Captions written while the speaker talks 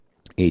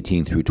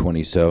18 through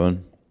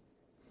 27.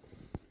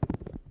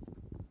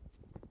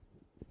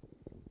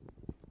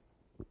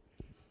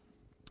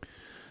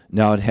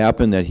 Now it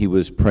happened that he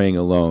was praying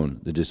alone.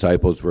 The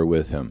disciples were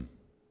with him.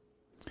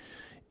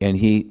 And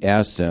he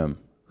asked them,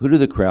 "Who do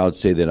the crowd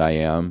say that I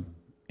am?"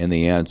 And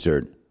they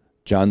answered,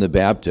 "John the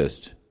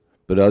Baptist.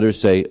 But others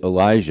say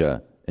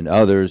Elijah, and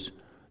others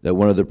that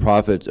one of the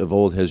prophets of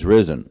old has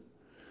risen."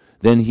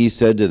 Then he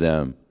said to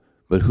them,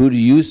 "But who do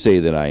you say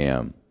that I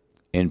am?"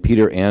 And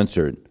Peter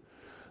answered,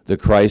 "The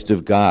Christ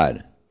of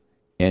God."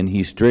 And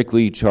he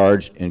strictly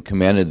charged and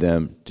commanded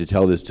them to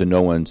tell this to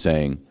no one,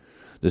 saying,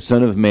 "The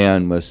Son of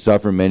Man must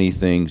suffer many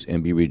things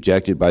and be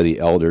rejected by the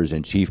elders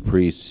and chief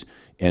priests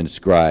and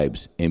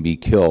scribes, and be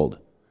killed,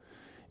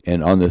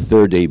 and on the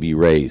third day be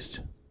raised."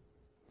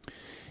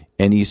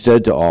 And he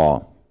said to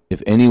all,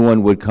 "If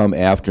anyone would come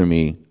after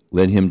me,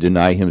 let him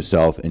deny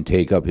himself and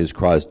take up his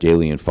cross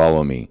daily and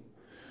follow me.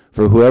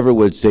 For whoever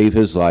would save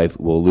his life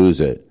will lose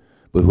it,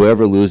 but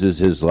whoever loses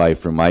his life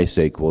for my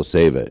sake will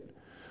save it.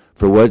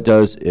 For what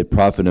does it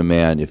profit a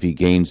man if he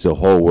gains the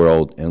whole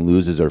world and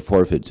loses or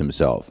forfeits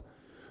himself?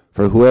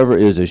 For whoever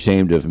is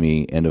ashamed of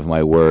me and of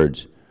my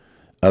words,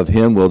 of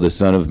him will the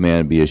Son of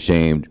Man be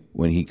ashamed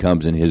when he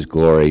comes in his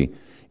glory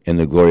and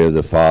the glory of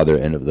the Father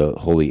and of the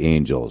holy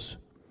angels.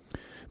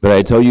 But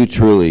I tell you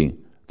truly,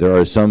 there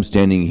are some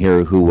standing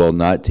here who will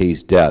not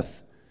taste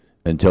death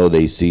until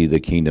they see the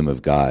kingdom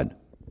of God."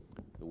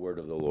 The word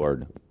of the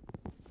Lord.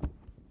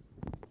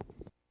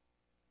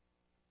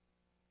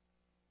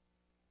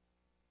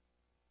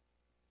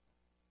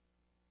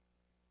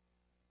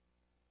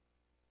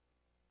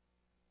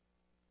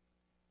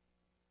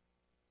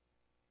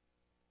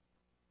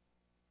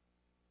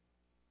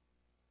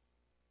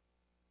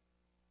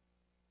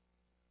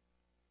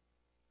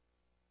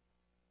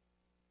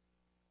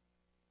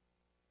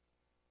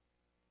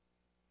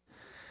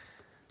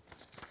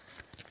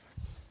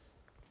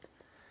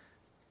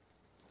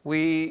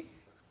 We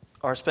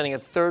are spending a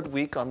third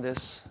week on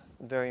this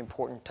very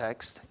important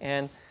text,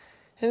 and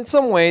in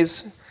some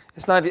ways,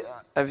 it's not,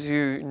 as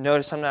you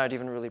notice, I'm not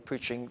even really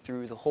preaching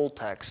through the whole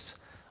text.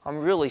 I'm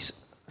really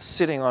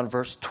sitting on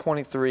verse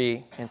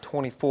 23 and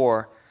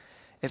 24.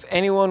 "If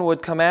anyone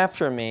would come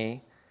after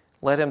me,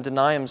 let him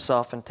deny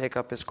himself and take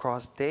up his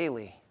cross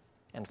daily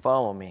and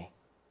follow me.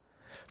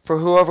 For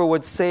whoever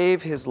would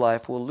save his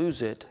life will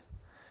lose it,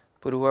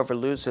 but whoever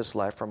loses his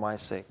life for my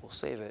sake will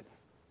save it."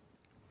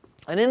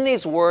 And in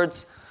these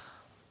words,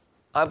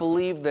 I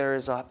believe there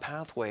is a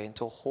pathway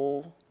into a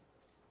whole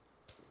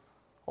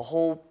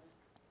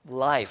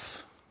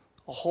life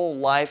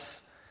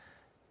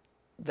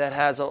that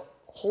has a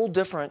whole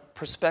different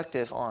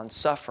perspective on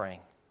suffering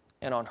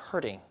and on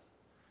hurting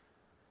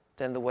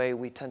than the way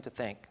we tend to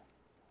think.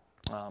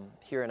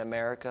 Here in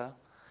America,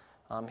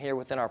 here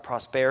within our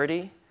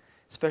prosperity,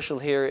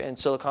 especially here in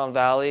Silicon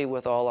Valley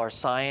with all our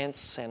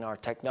science and our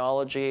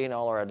technology and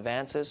all our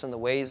advances and the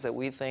ways that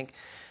we think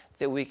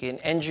that we can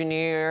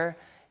engineer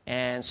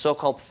and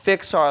so-called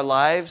fix our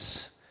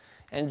lives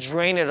and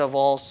drain it of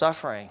all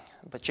suffering.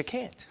 But you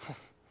can't.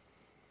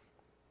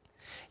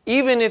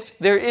 Even if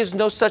there is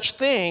no such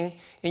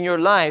thing in your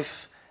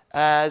life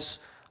as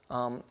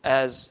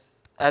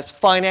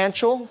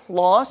financial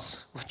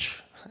loss,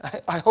 which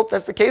I hope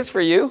that's the case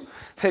for you,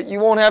 that you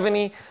won't have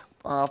any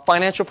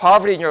financial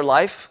poverty in your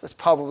life. That's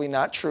probably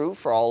not true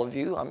for all of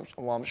you.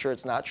 I'm sure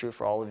it's not true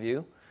for all of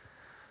you,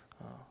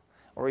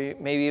 or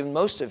maybe even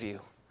most of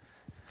you.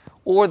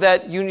 Or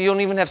that you don't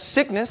even have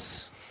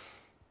sickness,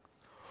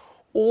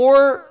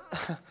 or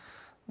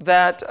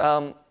that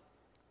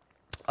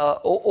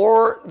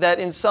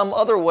in some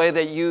other way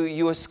that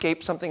you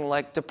escape something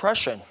like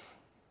depression,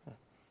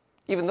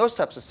 even those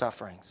types of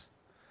sufferings.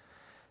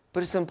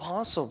 But it's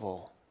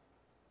impossible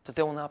that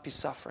there will not be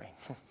suffering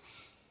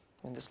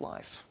in this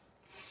life.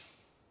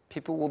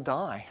 People will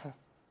die.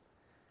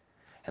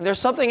 And there's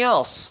something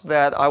else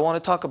that I want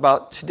to talk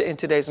about in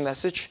today's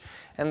message,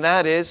 and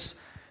that is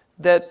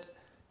that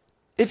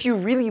if you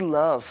really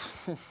love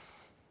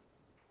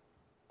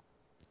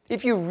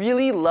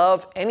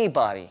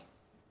anybody,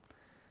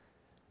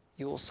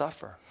 you will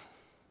suffer.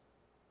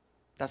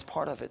 That's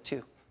part of it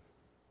too.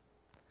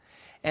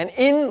 And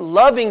in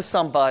loving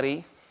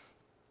somebody,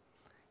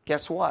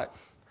 guess what?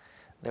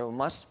 There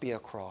must be a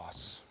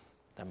cross.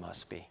 There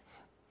must be.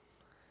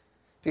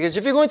 Because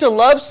if you're going to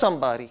love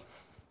somebody,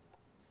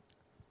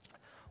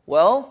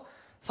 well,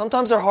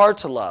 sometimes they're hard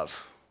to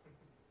love.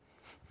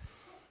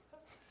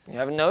 You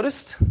haven't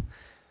noticed?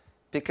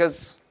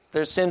 Because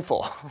they're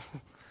sinful.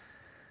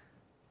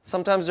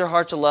 Sometimes they're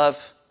hard to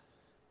love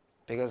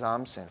because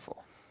I'm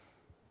sinful.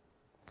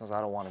 Because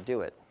I don't want to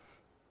do it.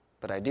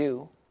 But I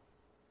do.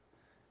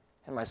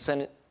 And my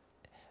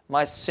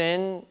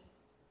sin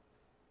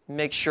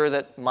makes sure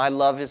that my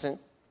love it's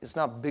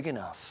not big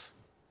enough.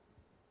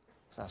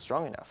 It's not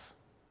strong enough.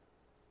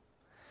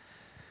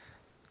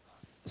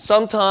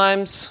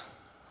 Sometimes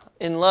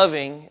in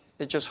loving,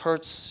 it just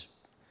hurts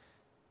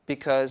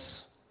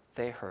because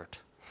they hurt.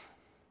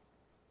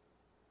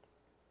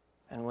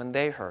 And when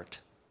they hurt,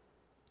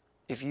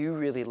 if you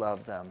really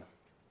love them,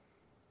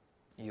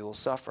 you will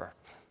suffer.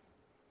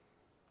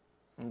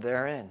 And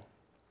therein,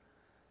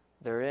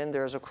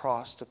 there's a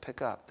cross to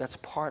pick up. That's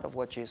part of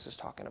what Jesus is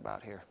talking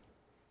about here.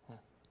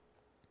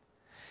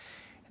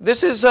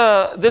 This is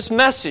this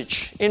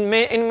message. In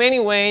many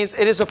ways,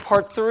 it is a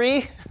part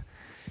 3.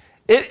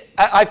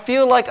 I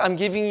feel like I'm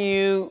giving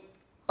you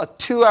a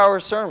 2-hour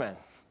sermon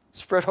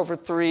spread over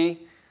three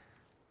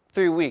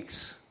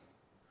weeks.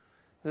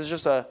 This is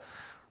just a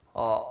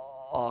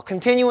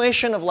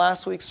continuation of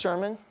last week's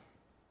sermon.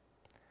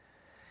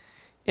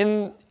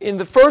 In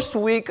the first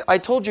week, I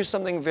told you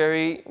something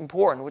very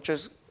important, which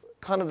is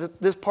kind of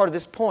this part of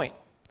this point.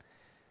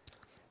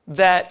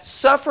 That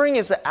suffering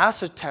is an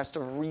acid test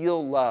of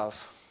real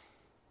love.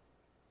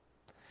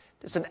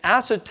 It's an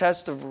acid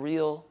test of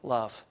real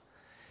love.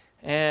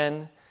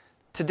 And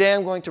today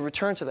I'm going to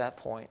return to that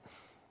point.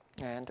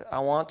 And I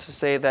want to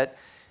say that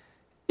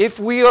if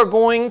we are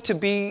going to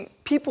be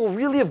people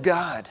really of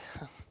God,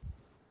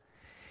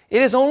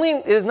 it is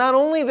not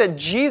only that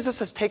Jesus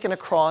has taken a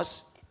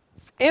cross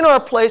in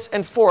our place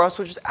and for us,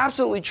 which is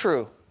absolutely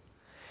true,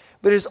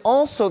 but it is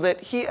also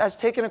that He has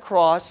taken a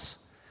cross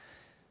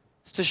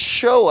to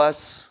show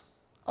us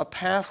a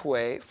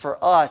pathway for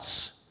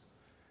us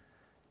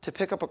to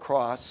pick up a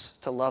cross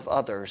to love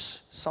others,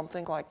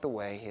 something like the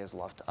way He has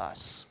loved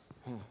us,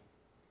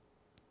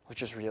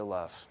 which is real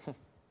love.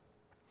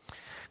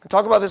 I'll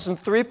talk about this in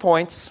 3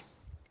 points.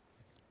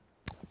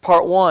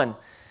 Part 1,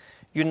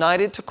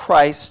 united to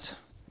Christ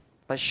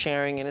by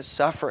sharing in His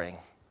suffering.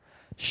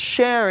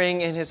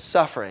 Sharing in His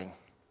suffering.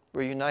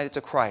 We're united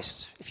to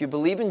Christ. If you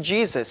believe in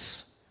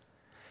Jesus,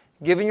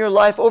 giving your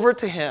life over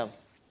to Him,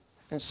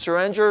 and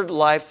surrender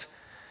life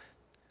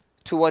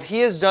to what He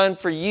has done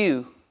for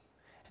you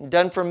and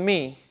done for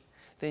me,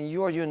 then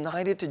you are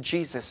united to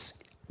Jesus,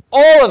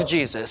 all of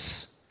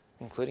Jesus,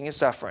 including His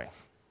suffering.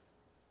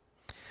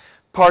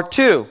 Part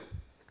 2,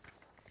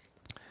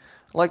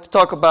 I'd like to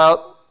talk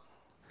about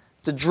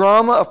the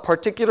drama of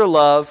particular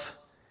love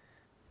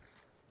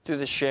through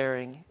the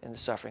sharing and the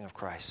suffering of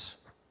Christ.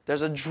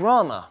 There's a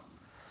drama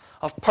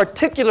of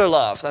particular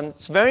love, and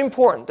it's very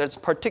important that it's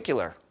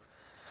particular.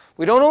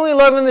 We don't only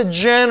love in the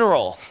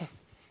general.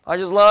 I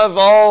just love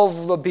all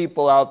the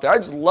people out there. I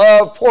just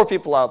love poor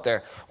people out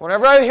there.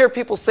 Whenever I hear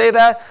people say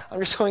that, I'm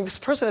just going, this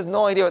person has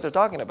no idea what they're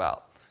talking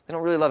about. They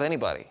don't really love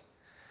anybody.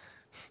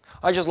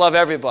 I just love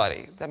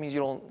everybody. That means you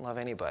don't love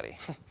anybody.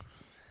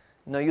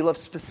 No, you love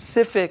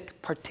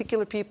specific,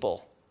 particular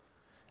people.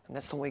 And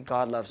that's the way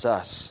God loves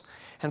us.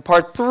 And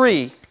part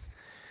 3,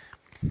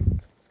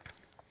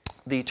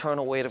 the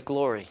eternal weight of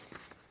glory.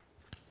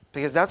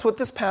 Because that's what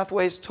this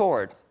pathway is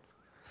toward.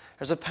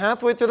 There's a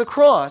pathway through the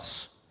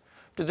cross,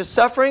 to the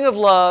suffering of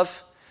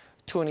love,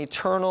 to an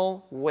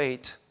eternal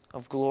weight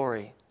of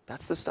glory.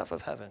 That's the stuff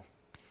of heaven.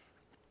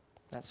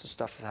 That's the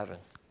stuff of heaven.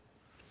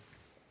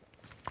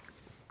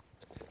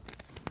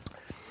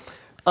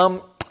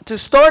 To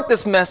start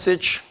this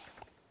message,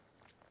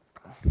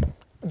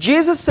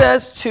 Jesus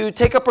says to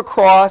take up a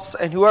cross,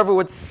 and whoever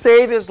would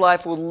save his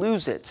life will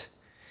lose it.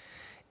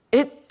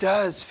 It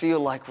does feel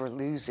like we're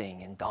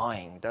losing and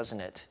dying, doesn't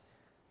it?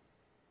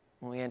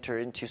 When we enter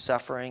into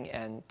suffering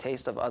and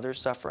taste of others'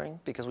 suffering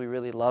because we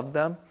really love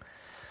them.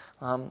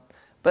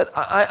 But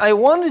I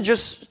want to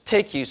just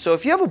take you. So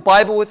if you have a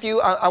Bible with you,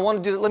 I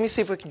want to do. Let me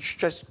see if we can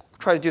just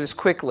try to do this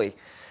quickly.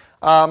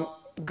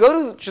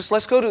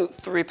 Let's go to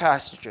 3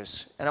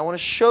 passages, and I want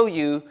to show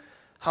you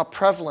how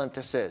prevalent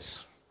this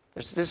is.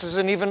 This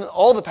isn't even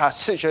all the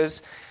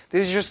passages.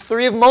 These are just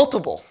 3 of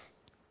multiple.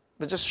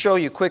 But just show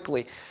you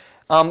quickly.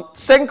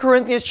 2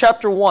 Corinthians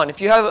chapter 1. If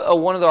you have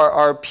one of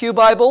our Pew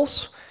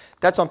Bibles,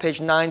 that's on page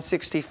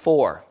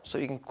 964. So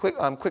you can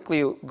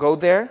quickly go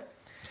there.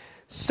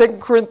 2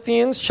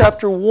 Corinthians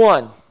chapter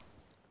 1.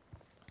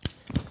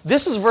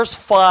 This is verse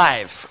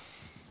 5.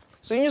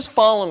 So you can just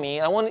follow me.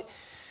 I want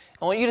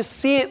you to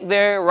see it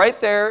there, right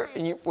there,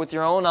 with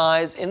your own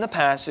eyes in the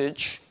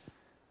passage.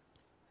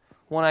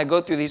 When I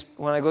go through these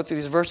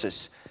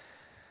verses.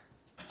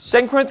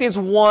 2 Corinthians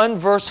 1,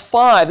 verse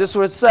 5, this is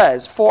what it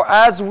says. For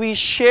as we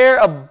share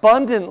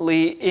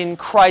abundantly in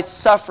Christ's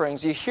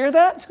sufferings. You hear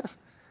that?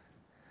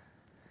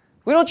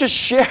 We don't just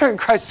share in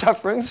Christ's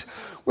sufferings.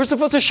 We're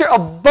supposed to share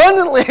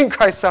abundantly in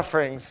Christ's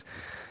sufferings.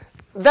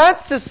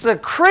 That's just the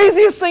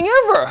craziest thing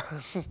ever.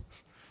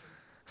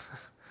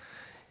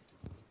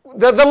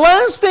 The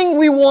last thing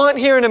we want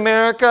here in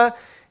America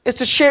is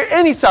to share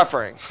any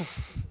suffering.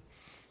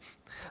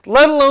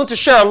 Let alone to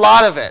share a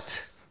lot of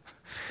it.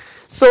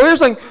 So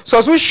here's like, so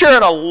as we share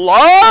in a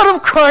lot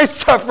of Christ's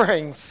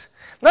sufferings,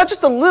 not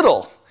just a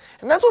little,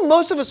 and that's what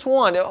most of us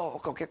want.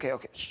 Oh, okay,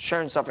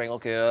 sharing suffering.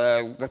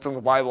 Okay, that's in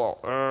the Bible.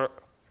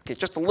 Okay,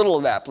 just a little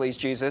of that, please,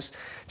 Jesus.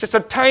 Just a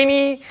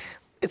tiny.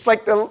 It's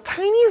like the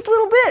tiniest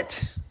little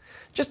bit,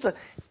 just the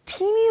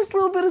teeniest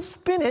little bit of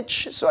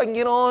spinach, so I can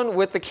get on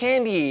with the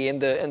candy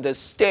and the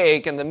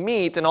steak and the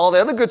meat and all the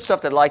other good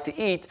stuff that I like to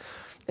eat,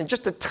 and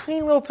just a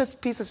tiny little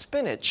piece of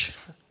spinach.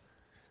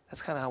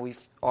 That's kind of how we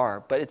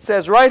are. But it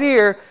says right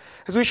here,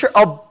 as we share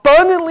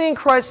abundantly in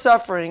Christ's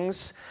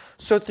sufferings,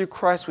 so through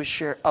Christ we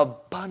share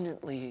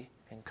abundantly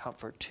in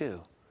comfort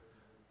too.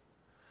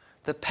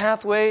 The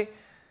pathway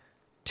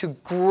to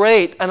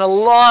great and a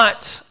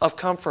lot of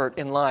comfort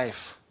in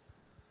life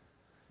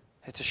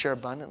is to share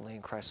abundantly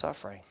in Christ's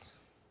sufferings.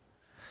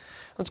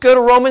 Let's go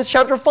to Romans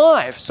chapter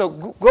 5. So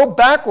go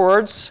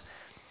backwards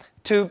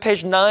to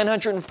page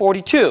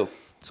 942.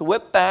 So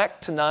whip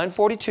back to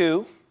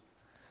 942.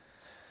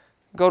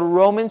 Go to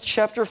Romans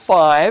chapter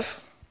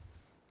 5.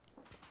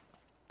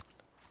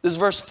 This is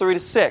verse 3 to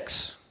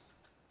 6.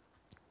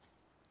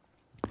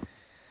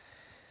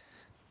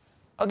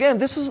 Again,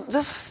 this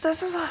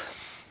is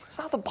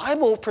how the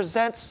Bible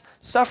presents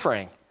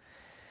suffering.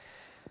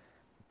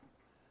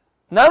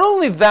 Not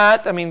only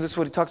that, this is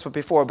what he talks about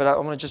before, but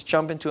I'm going to just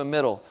jump into a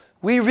middle.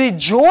 We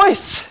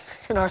rejoice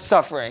in our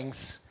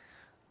sufferings.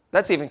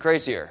 That's even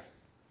crazier.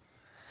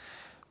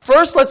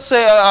 First, let's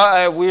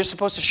say we're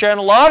supposed to share in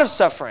a lot of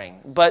suffering,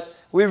 but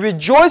we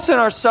rejoice in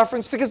our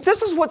sufferings because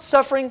this is what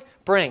suffering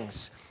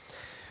brings.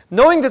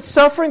 Knowing that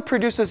suffering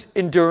produces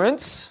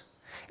endurance,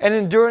 and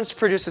endurance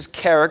produces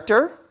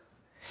character,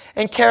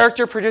 and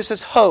character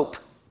produces hope.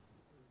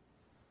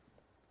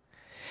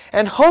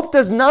 And hope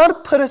does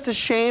not put us to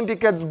shame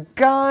because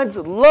God's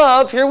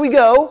love, here we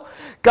go,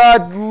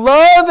 God's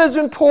love has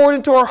been poured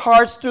into our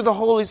hearts through the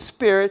Holy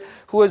Spirit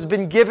who has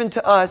been given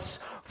to us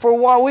for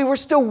while we were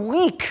still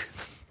weak.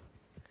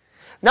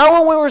 Not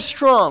when we were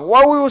strong,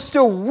 while we were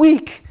still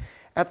weak,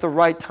 at the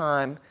right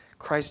time,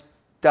 Christ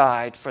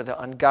died for the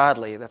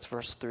ungodly. That's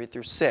verse 3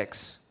 through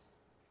 6.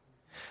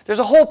 There's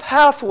a whole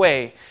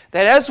pathway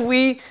that as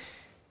we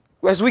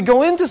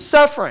go into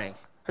suffering,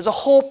 there's a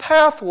whole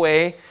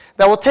pathway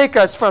that will take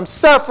us from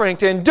suffering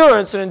to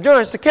endurance, and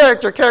endurance to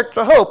character, character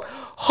to hope.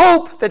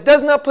 Hope that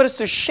does not put us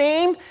to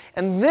shame,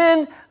 and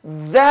then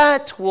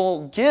that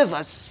will give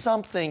us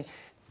something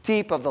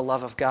deep of the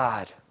love of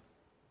God.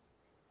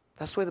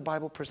 That's the way the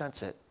Bible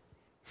presents it.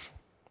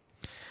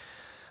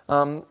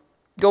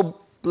 Go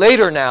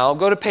later now.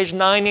 Go to page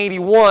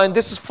 981.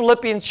 This is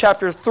Philippians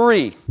chapter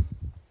 3.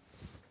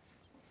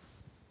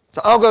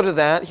 So I'll go to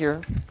that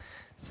here.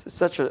 It's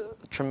such a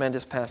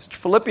tremendous passage.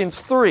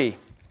 Philippians 3.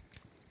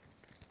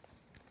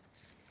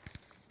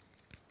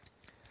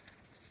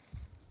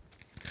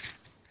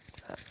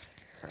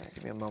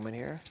 Give me a moment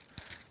here.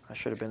 I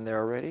should have been there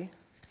already.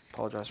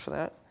 Apologize for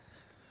that.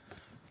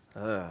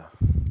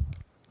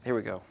 Here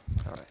we go.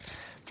 All right.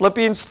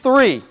 Philippians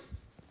 3.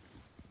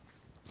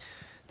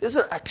 This is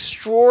an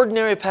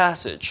extraordinary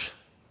passage.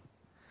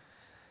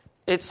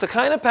 It's the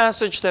kind of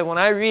passage that when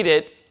I read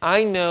it,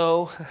 I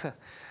know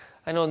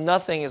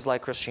nothing is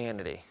like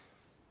Christianity.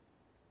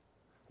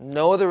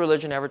 No other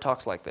religion ever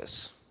talks like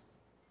this.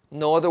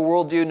 No other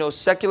worldview, no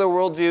secular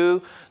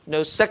worldview,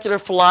 no secular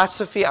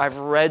philosophy. I've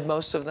read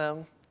most of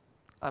them.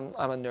 I'm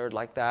a nerd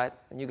like that.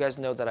 And you guys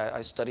know that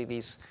I study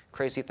these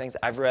crazy things.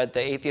 I've read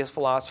the atheist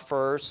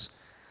philosophers.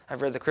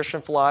 I've read the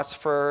Christian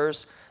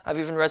philosophers. I've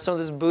even read some of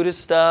this Buddhist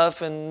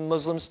stuff and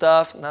Muslim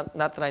stuff. Not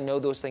that I know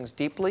those things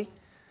deeply.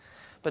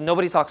 But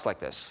nobody talks like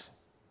this.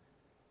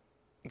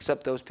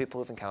 Except those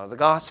people who've encountered the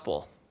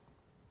gospel.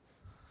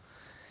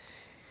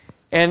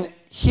 And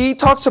he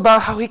talks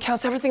about how he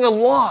counts everything a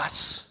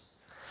loss.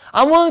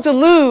 I'm willing to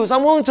lose.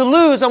 I'm willing to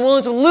lose. I'm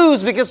willing to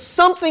lose because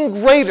something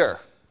greater.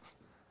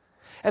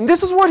 And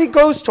this is what he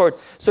goes toward.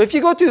 So if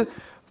you go to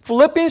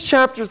Philippians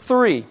chapter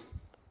 3,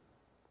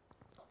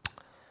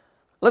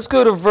 let's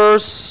go to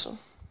verse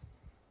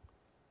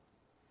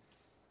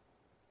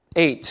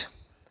 8.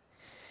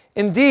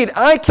 Indeed,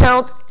 I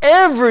count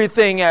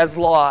everything as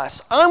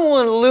loss. I'm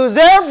willing to lose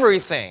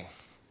everything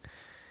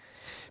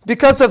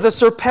because of the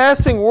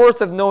surpassing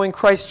worth of knowing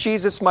Christ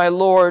Jesus my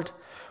Lord.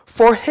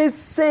 For His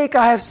sake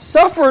I have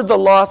suffered the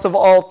loss of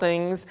all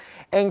things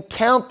and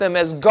count them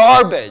as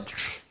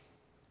garbage,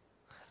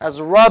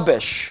 as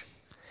rubbish,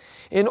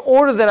 in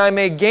order that I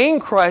may gain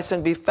Christ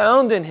and be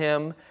found in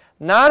Him,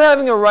 not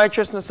having a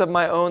righteousness of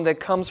my own that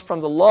comes from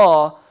the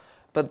law,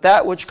 but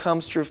that which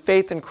comes through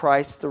faith in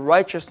Christ, the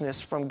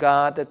righteousness from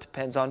God that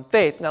depends on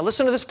faith. Now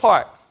listen to this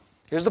part.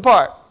 Here's the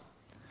part.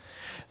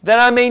 That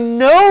I may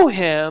know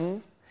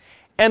Him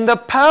and the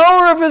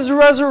power of His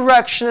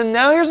resurrection, and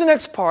now here's the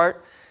next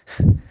part,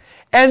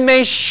 and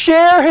may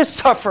share His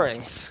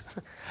sufferings.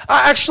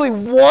 I actually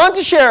want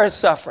to share His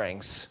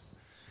sufferings.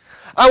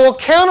 I will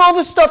count all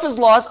this stuff as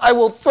loss. I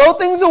will throw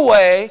things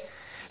away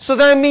so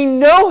that I may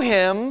know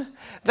Him,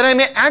 that I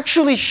may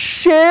actually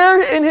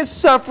share in His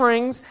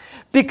sufferings,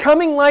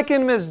 becoming like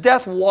Him in His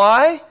death.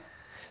 Why?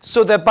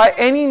 So that by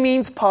any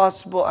means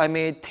possible I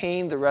may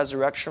attain the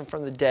resurrection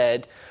from the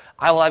dead.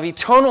 I will have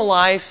eternal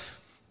life.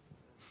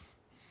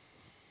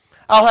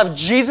 I'll have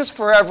Jesus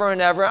forever and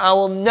ever. I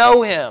will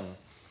know Him.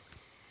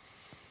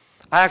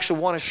 I actually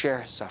want to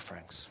share His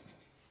sufferings.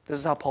 This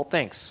is how Paul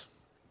thinks.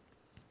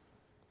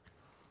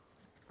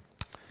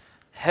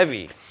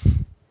 Heavy.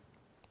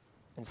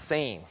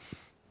 Insane.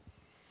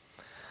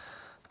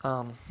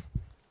 Let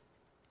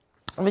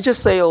me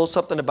just say a little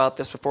something about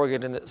this before we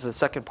get into the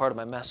second part of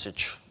my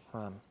message.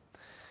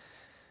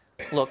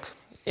 Look,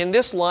 in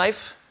this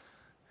life,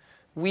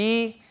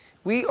 we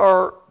like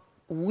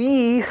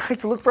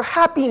to look for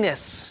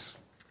happiness.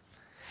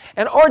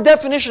 And our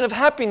definition of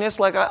happiness,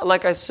 like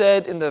I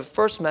said in the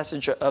first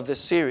message of this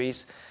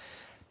series,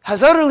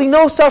 has utterly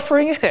no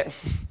suffering in it.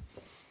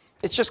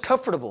 It's just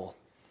comfortable.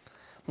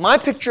 My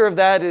picture of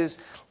that is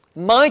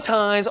Mai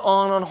Tais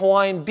on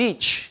Hawaiian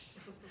Beach,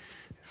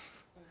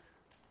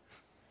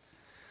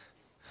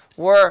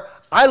 where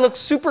I look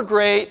super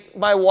great,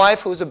 my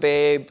wife, who's a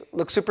babe,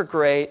 looks super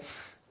great.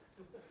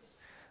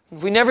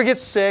 We never get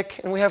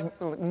sick, and we have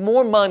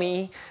more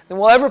money than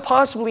we'll ever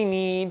possibly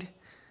need.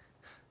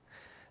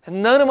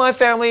 And none of my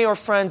family or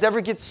friends ever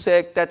get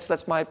sick.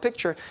 That's my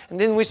picture. And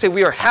then we say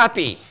we are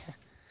happy.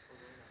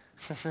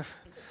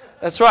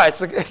 That's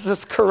right. It's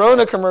those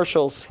Corona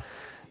commercials.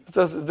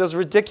 Those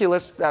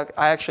ridiculous. I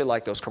actually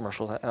like those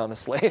commercials,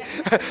 honestly.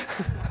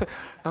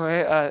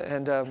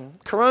 Okay,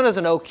 Corona's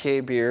an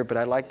okay beer, but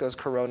I like those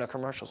Corona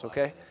commercials.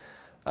 Okay,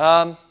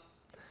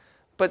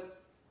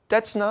 but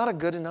that's not a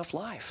good enough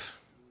life.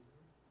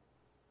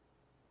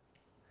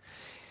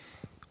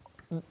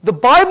 The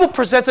Bible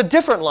presents a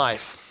different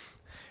life.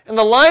 And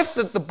the life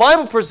that the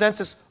Bible presents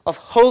is of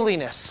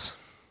holiness.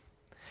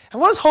 And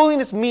what does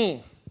holiness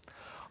mean?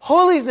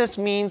 Holiness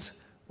means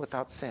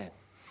without sin.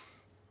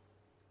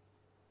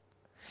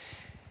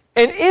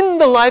 And in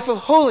the life of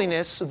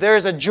holiness, there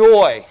is a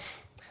joy.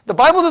 The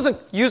Bible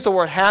doesn't use the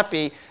word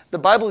happy. The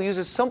Bible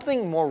uses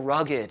something more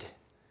rugged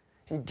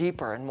and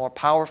deeper and more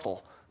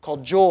powerful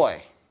called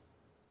joy.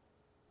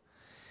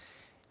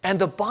 And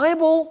the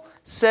Bible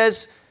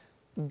says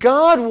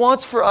God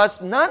wants for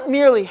us not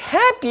merely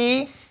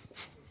happy,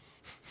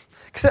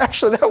 because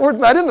actually that word's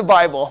not in the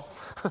Bible.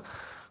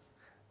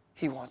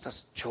 He wants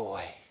us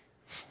joy.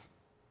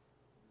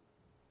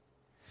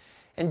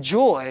 And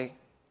joy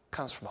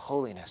comes from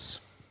holiness.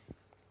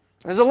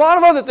 There's a lot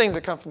of other things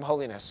that come from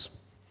holiness.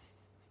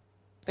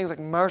 Things like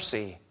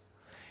mercy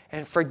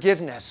and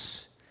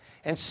forgiveness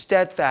and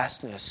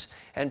steadfastness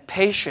and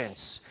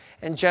patience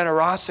and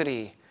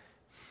generosity,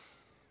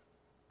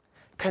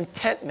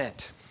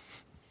 contentment.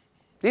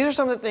 These are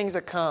some of the things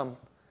that come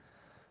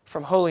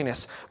from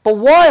holiness. But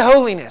why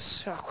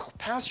holiness? Oh,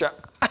 Pastor,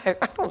 I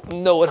don't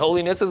know what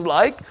holiness is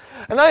like,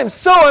 and I am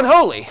so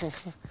unholy.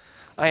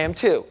 I am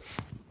too.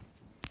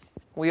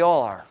 We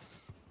all are.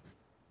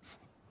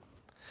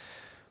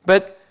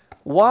 But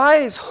why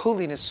is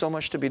holiness so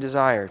much to be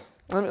desired?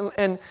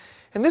 And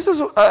this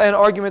is an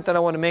argument that I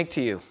want to make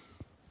to you.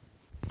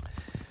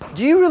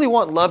 Do you really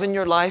want love in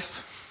your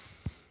life?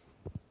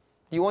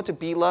 Do you want to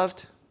be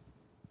loved?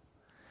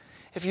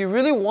 If you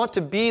really want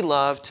to be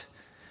loved,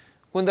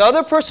 when the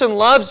other person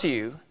loves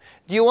you,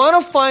 do you want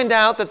to find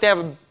out that they have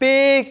a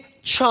big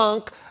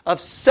chunk of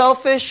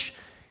selfish,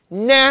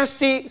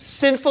 nasty,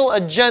 sinful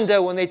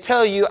agenda when they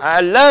tell you,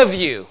 I love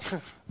you?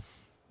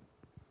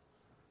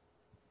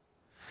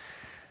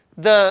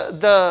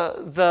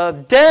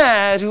 The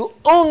dad who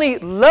only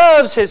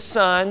loves his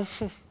son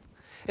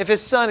if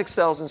his son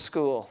excels in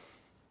school.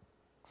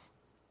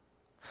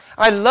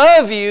 I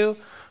love you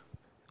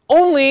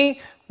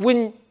only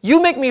when you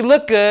make me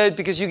look good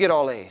because you get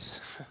all A's.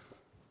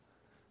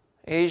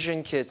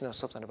 Asian kids know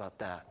something about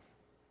that.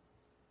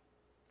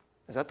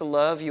 Is that the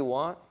love you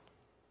want?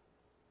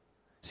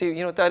 See, you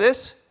know what that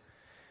is?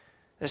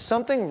 There's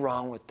something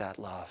wrong with that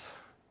love.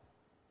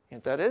 You know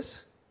what that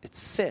is? It's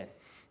sin.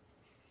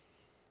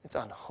 It's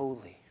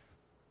unholy.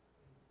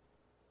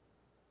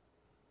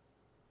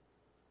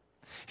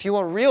 If you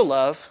want real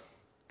love,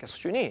 guess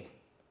what you need?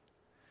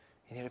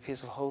 You need a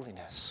piece of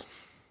holiness.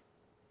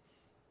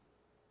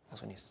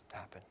 That's what needs to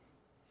happen.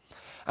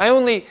 I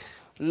only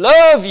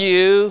love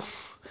you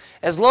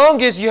as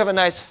long as you have a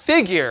nice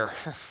figure.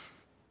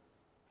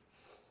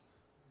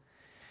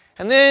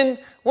 And then,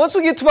 once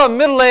we get to about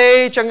middle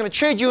age, I'm going to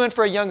trade you in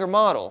for a younger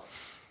model.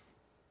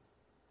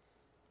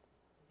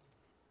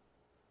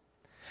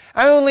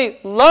 I only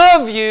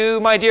love you,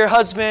 my dear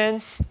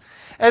husband,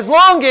 as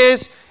long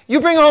as you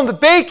bring home the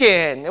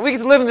bacon and we get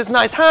to live in this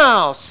nice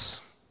house.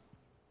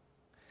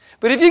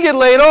 But if you get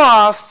laid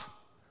off,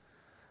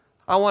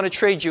 I want to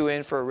trade you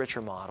in for a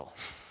richer model.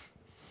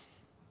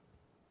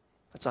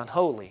 It's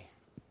unholy.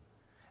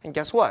 And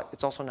guess what?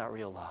 It's also not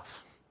real love.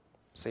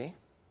 See?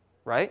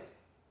 Right?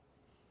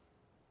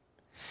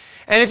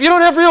 And if you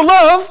don't have real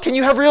love, can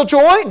you have real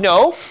joy?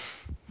 No.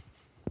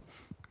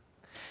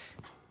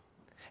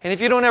 And if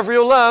you don't have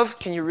real love,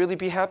 can you really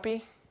be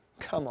happy?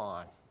 Come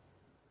on.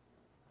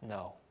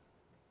 No.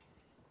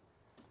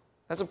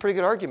 That's a pretty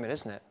good argument,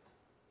 isn't it?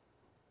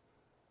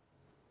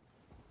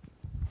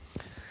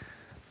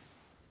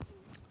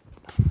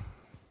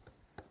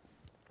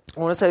 I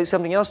want to say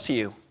something else to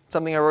you,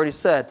 something I've already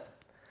said.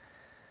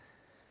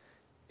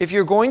 If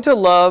you're going to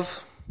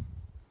love,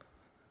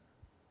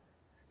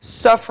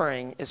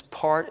 suffering is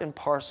part and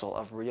parcel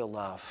of real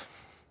love.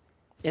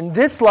 In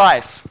this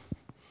life,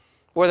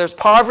 where there's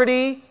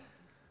poverty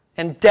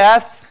and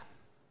death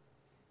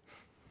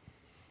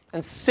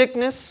and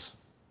sickness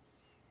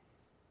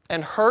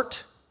and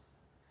hurt,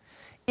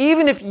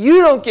 even if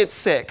you don't get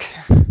sick,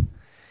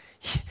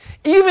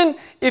 even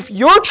if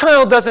your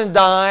child doesn't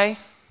die,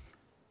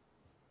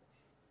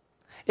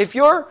 if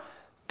your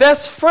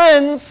best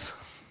friends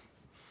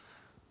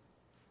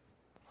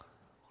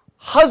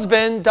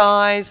husband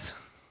dies,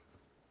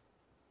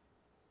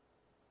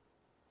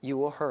 you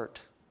will hurt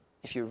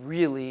if you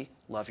really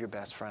love your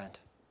best friend.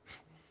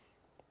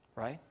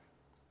 Right?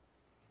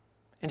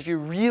 And if you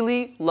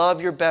really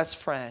love your best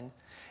friend,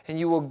 and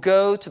you will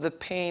go to the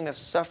pain of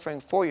suffering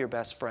for your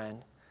best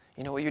friend,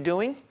 you know what you're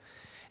doing?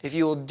 If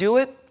you will do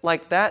it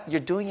like that, you're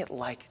doing it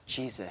like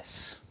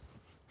Jesus.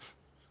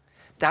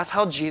 That's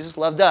how Jesus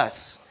loved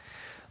us.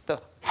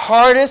 The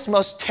hardest,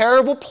 most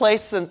terrible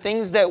places and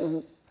things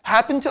that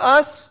happened to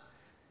us,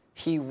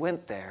 He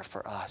went there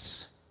for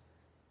us,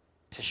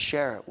 to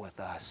share it with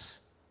us,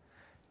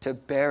 to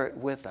bear it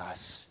with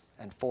us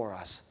and for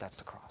us. That's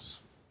the cross.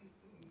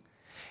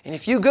 And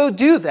if you go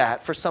do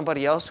that for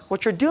somebody else,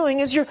 what you're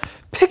doing is you're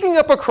picking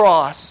up a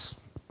cross.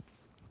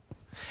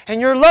 And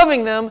you're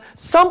loving them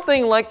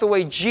something like the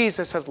way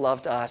Jesus has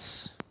loved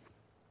us.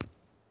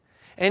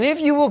 And if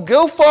you will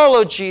go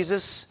follow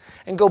Jesus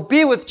and go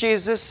be with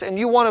Jesus, and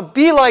you want to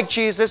be like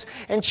Jesus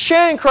and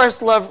share in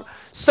Christ's love,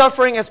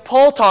 suffering as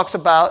Paul talks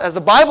about, as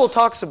the Bible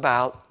talks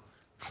about,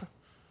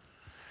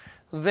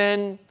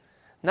 then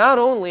not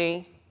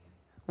only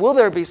will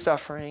there be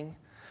suffering,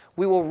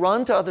 we will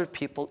run to other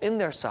people in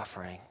their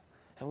suffering,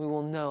 and we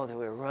will know that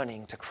we're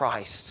running to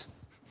Christ.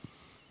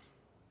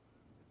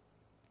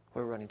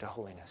 We're running to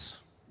holiness.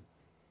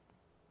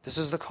 This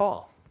is the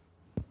call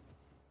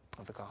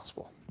of the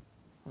gospel.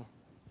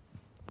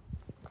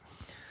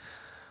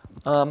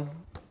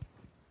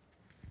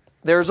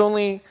 There's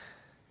only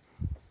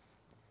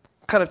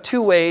kind of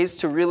two ways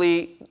to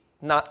really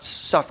not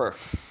suffer.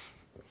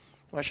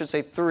 I should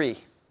say three.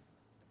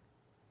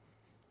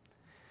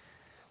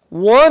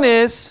 One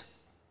is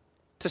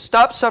to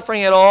stop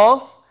suffering at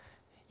all,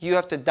 you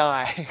have to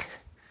die.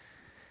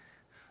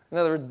 In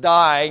other words,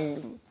 die,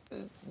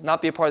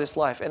 not be a part of this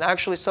life. And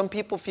actually, some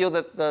people feel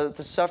that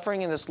the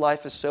suffering in this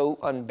life is so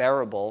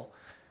unbearable,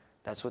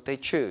 that's what they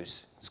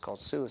choose. It's called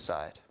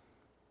suicide.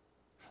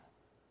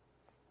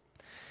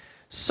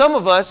 Some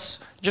of us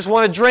just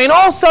want to drain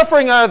all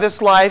suffering out of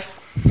this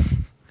life,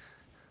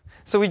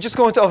 so we just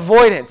go into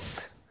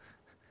avoidance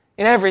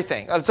in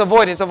everything. It's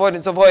avoidance,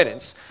 avoidance,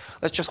 avoidance.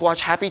 Let's just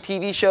watch happy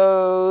TV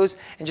shows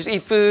and just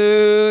eat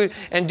food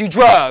and do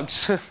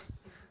drugs.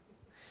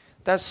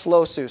 That's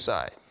slow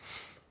suicide.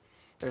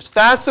 There's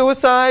fast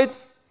suicide,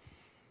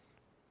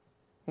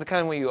 the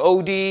kind where you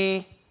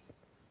OD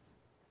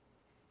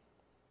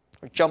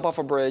or jump off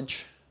a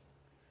bridge,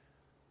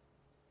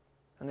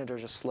 and then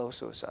there's just slow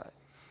suicide.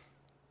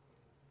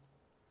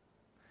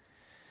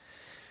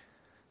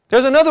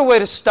 There's another way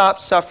to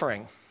stop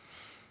suffering,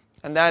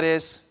 and that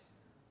is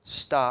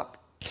stop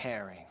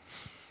caring.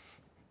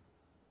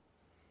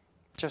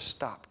 Just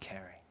stop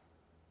caring.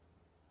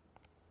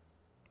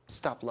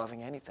 Stop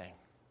loving anything.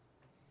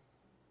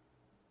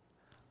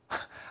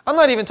 I'm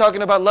not even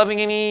talking about loving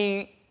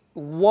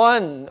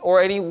anyone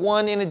or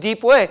anyone in a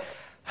deep way.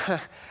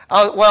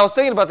 While I was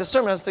thinking about this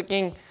sermon, I was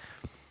thinking,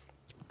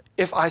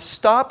 if I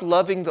stop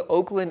loving the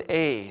Oakland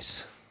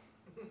A's,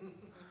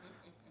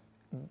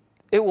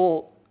 it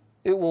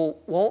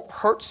won't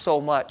hurt so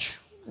much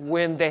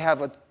when they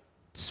have a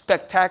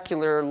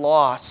spectacular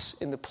loss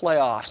in the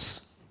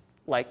playoffs,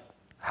 like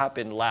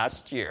happened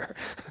last year.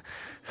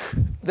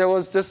 There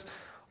was this.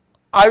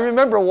 I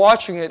remember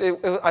watching it.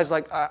 I was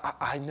like,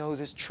 I know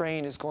this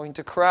train is going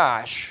to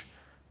crash.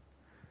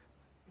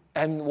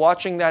 And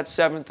watching that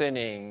 7th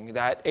inning,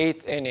 that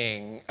 8th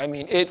inning, I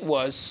mean, it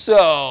was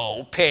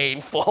so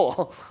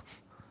painful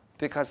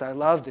because I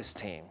love this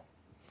team.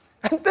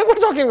 And then we're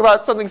talking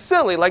about something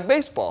silly like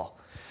baseball.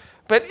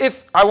 But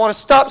if I want to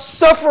stop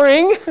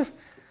suffering,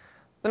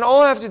 then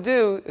all I have to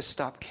do is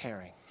stop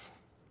caring.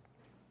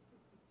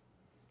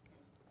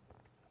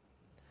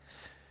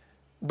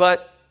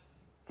 But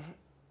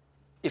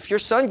if your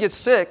son gets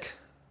sick,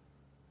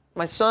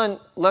 my son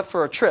left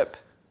for a trip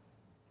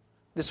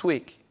this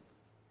week.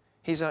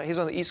 He's on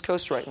the East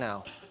Coast right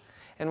now.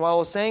 And while I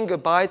was saying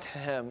goodbye to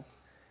him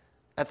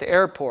at the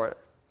airport,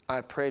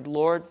 I prayed,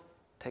 Lord,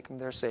 take him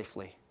there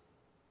safely.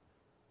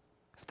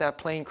 If that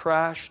plane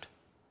crashed,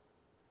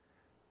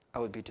 I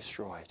would be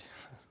destroyed.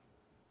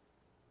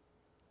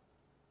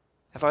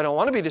 If I don't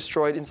want to be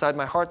destroyed inside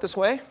my heart this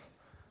way,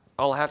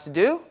 all I have to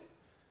do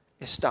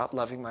is stop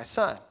loving my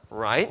son,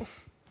 right?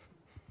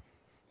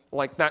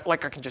 Like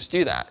I can just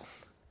do that.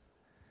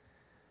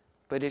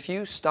 But if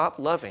you stop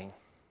loving,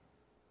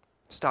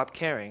 stop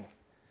caring,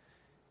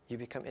 you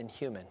become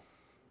inhuman.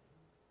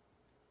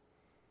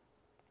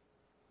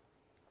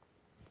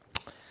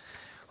 Let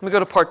me go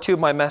to part 2 of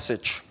my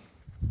message.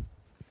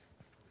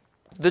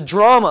 The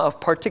drama of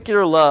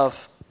particular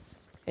love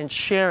and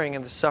sharing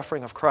in the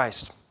suffering of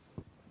Christ.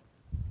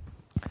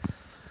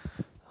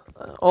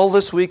 All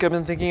this week I've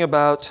been thinking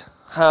about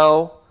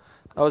how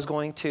I was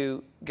going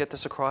to get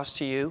this across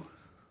to you.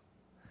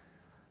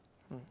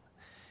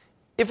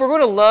 If we're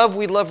going to love,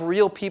 we love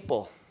real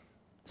people,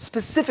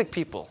 specific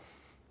people.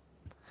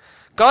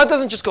 God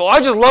doesn't just go, I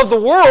just love the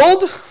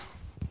world,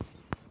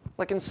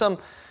 like in some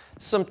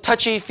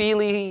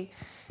touchy-feely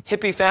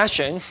hippie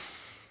fashion.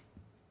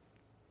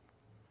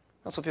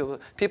 That's what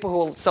people who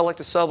will like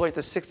to celebrate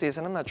the 60s,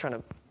 and I'm not trying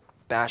to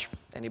bash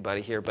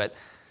anybody here, but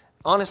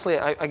honestly,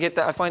 I get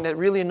that. I find that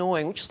really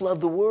annoying. We just love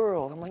the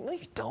world. I'm like, no,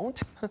 you don't.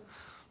 You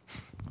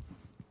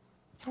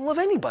don't love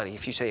anybody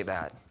if you say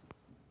that.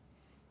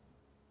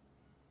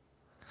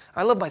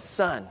 I love my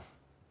son.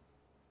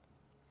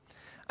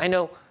 I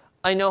know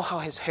how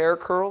his hair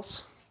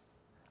curls.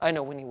 I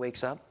know when he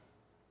wakes up.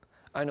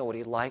 I know what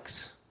he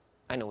likes.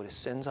 I know what his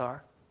sins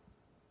are.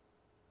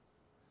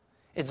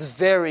 It's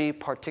very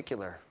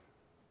particular.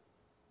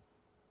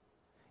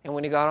 And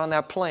when he got on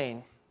that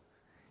plane,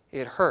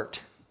 it hurt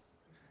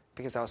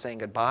because I was saying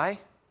goodbye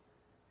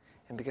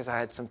and because I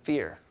had some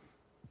fear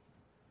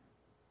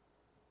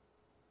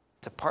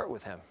to part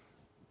with him.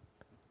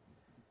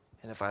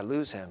 And if I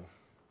lose him,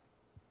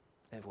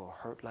 it will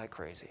hurt like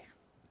crazy.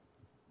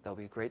 There'll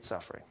be great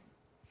suffering,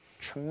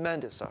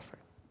 tremendous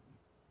suffering.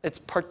 It's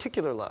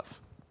particular love.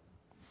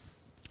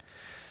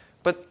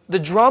 But the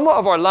drama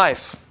of our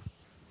life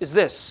is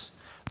this.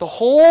 The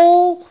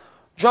whole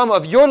drama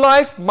of your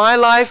life, my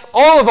life,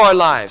 all of our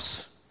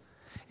lives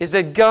is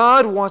that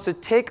God wants to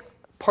take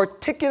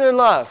particular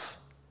love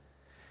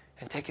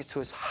and take it to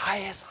His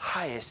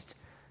highest,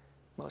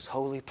 most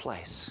holy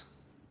place.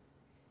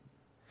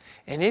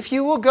 And if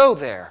you will go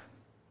there,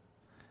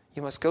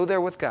 you must go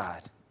there with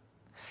God.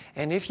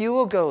 And if you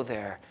will go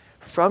there,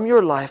 from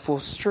your life will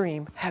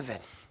stream heaven.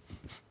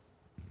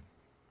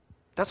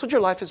 That's what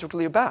your life is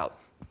really about.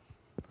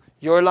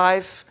 Your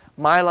life,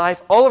 my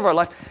life, all of our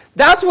life.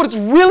 That's what it's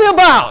really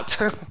about.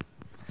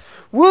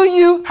 Will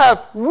you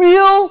have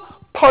real,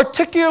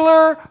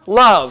 particular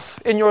love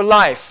in your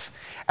life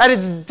at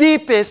its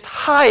deepest,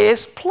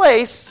 highest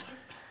place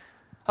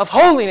of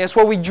holiness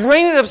where we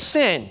drain it of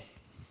sin?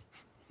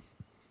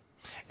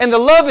 And the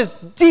love is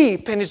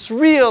deep and it's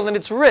real and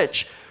it's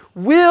rich.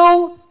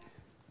 Will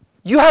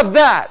you have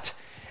that?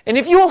 And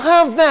if you will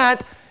have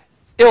that,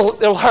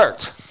 it'll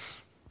hurt.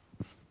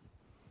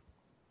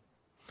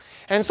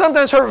 And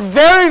sometimes hurt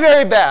very,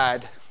 very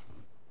bad.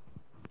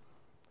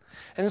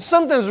 And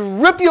sometimes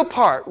rip you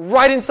apart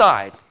right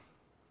inside.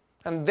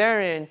 And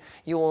therein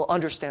you will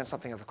understand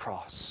something of the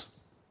cross.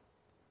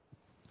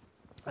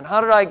 And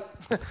how did I...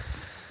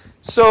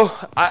 So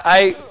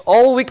I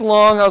all week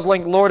long I was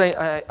like, Lord,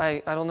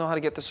 I don't know how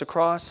to get this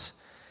across.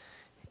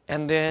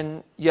 And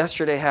then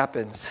yesterday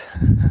happens.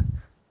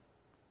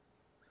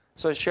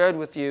 So I shared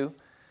with you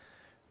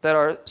that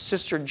our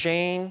sister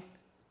Jane,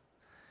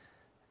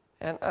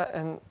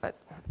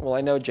 well, I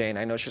know Jane.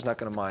 I know she's not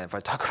going to mind if I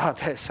talk about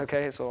this,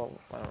 okay? So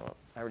I don't know.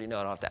 I already know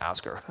I don't have to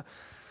ask her.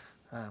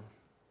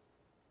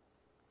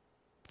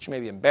 She may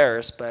be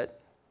embarrassed,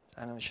 but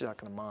I know she's not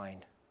going to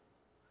mind.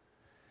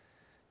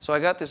 So I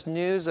got this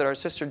news that our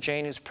sister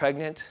Jane is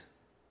pregnant.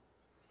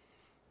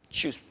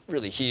 She's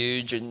really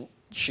huge, and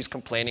she's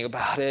complaining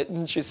about it.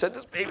 And she said,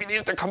 this baby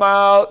needs to come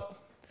out.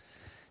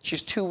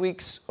 She's 2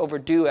 weeks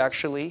overdue,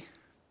 actually.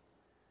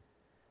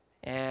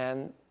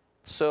 And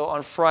so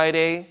on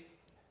Friday,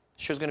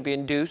 she was going to be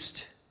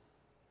induced.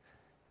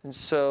 And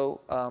so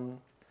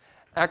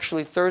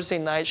actually Thursday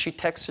night, she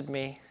texted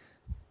me.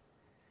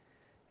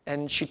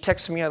 And she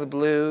texted me out of the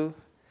blue.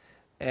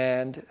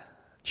 And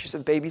she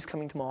said, baby's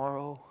coming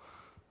tomorrow.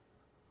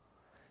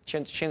 She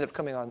ended up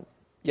coming on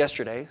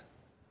yesterday,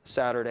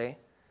 Saturday.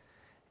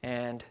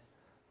 And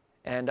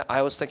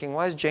I was thinking,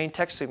 why is Jane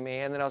texting me?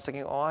 And then I was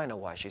thinking, oh, I know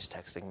why she's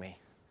texting me.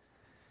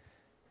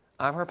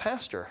 I'm her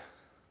pastor.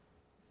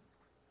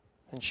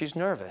 And she's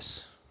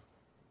nervous.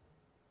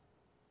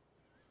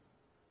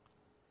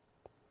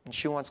 And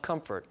she wants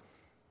comfort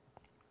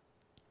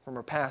from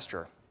her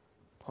pastor,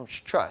 whom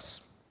she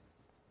trusts.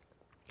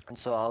 And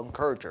so I'll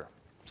encourage her.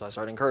 So I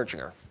started encouraging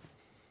her.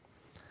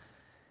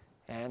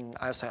 And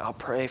I was saying, I'll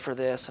pray for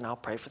this and I'll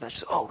pray for that. She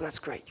said, oh, that's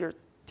great.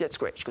 That's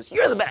great. She goes,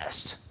 you're the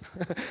best.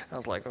 I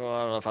was like, oh, I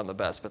don't know if I'm the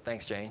best, but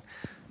thanks, Jane.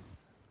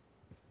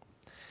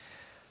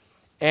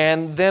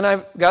 And then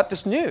I've got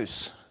this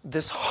news,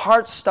 this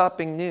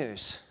heart-stopping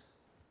news.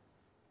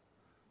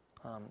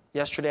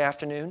 Yesterday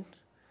afternoon.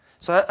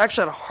 So I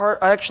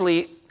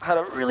actually had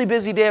a really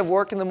busy day of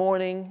work in the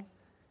morning.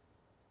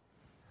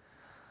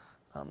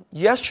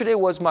 Yesterday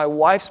was my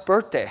wife's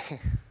birthday.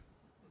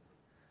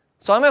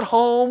 So I'm at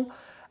home.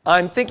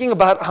 I'm thinking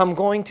about how I'm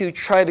going to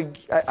try to...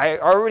 I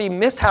already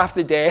missed half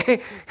the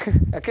day.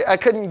 I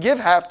couldn't give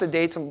half the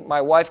day to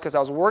my wife because I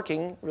was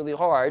working really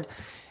hard.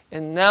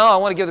 And now I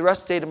want to give the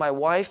rest of the day to my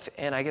wife,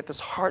 and I get this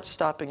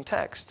heart-stopping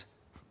text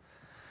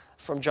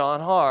from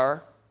John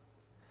Haar.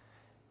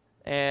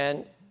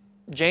 And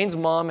Jane's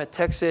mom had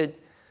texted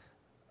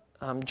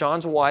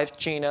John's wife,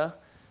 Gina,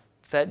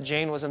 that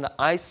Jane was in the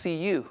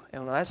ICU.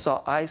 And when I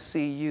saw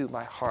ICU,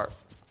 my heart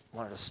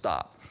wanted to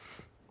stop.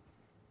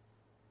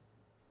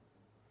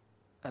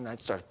 And I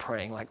started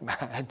praying like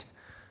mad.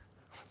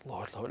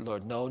 Lord, Lord,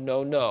 Lord, no,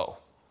 no, no.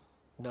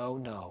 No,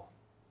 no.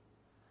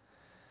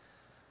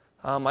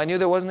 I knew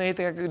there wasn't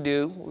anything I could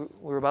do.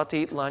 We were about to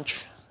eat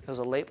lunch. It was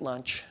a late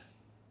lunch.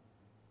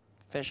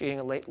 Finished eating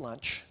a late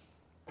lunch.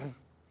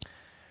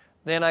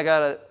 Then I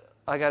got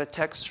a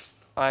text.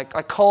 I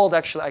called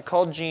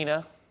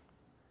Gina.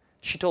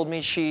 She told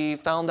me she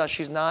found out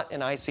she's not in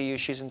ICU.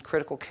 She's in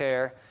critical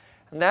care.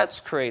 And that's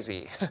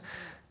crazy.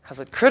 I was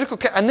like, critical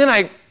care. And then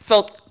I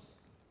felt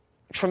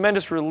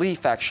tremendous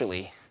relief,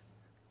 actually,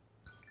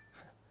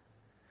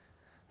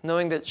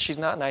 knowing that she's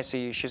not in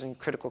ICU, she's in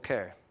critical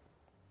care.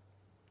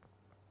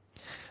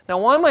 Now,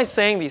 why am I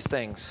saying these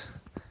things?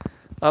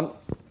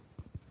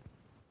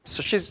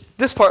 So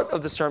this part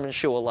of the sermon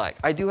she will like.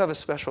 I do have a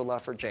special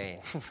love for Jane.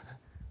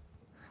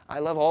 I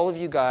love all of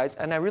you guys,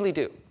 and I really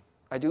do.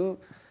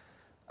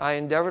 I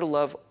endeavor to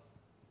love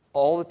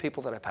all the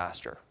people that I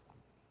pastor.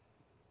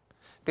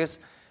 Because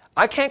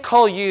I can't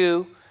call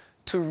you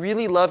to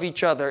really love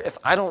each other if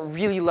I don't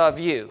really love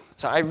you.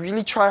 So I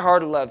really try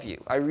hard to love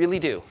you. I really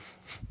do.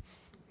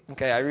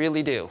 Okay, I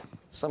really do.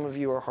 Some of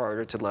you are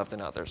harder to love than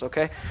others,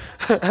 okay?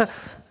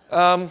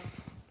 But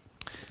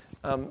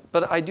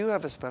I do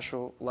have a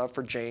special love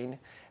for Jane,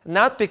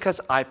 not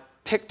because I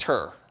picked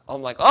her.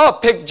 I'm like, oh,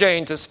 pick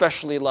Jane to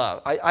specially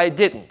love. I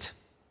didn't.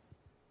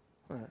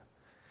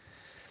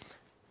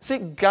 See,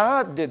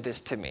 God did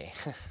this to me.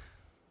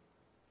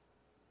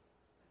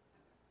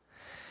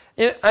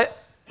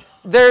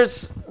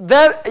 This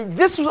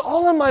was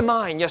all in my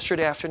mind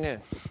yesterday afternoon.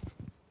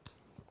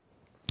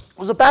 It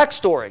was a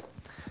backstory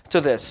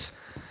to this.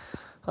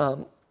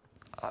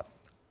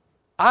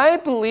 I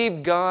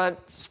believe God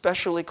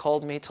specially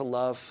called me to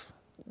love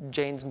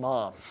Jane's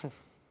mom.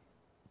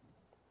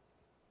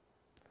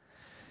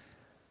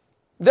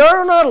 There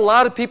are not a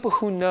lot of people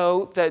who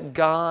know that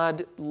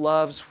God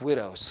loves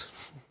widows.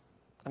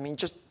 I mean,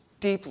 just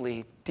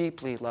deeply,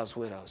 deeply loves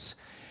widows.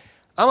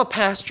 I'm a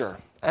pastor.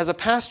 As a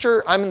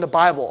pastor, I'm in the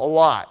Bible a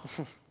lot.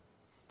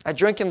 I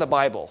drink in the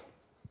Bible.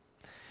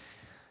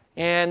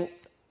 And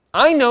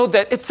I know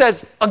that it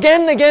says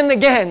again and again and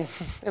again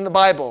in the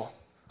Bible,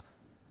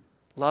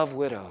 love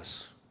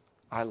widows.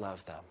 I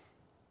love them.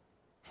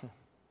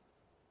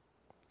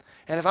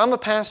 And if I'm a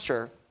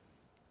pastor,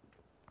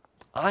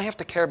 I have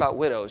to care about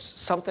widows,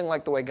 something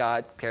like the way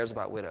God cares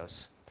about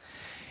widows.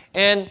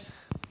 And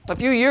a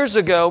few years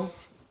ago,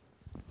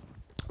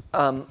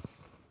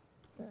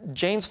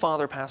 Jane's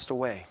father passed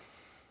away.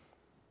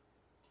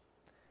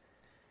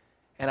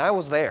 And I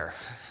was there.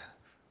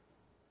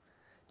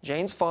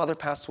 Jane's father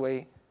passed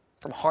away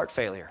from heart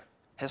failure.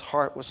 His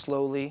heart was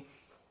slowly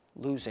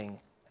losing.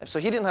 And so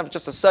he didn't have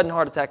just a sudden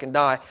heart attack and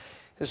die.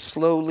 It was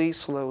slowly,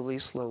 his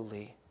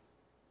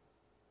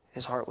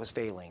heart was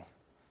failing.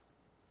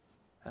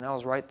 And I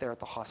was right there at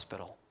the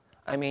hospital.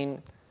 I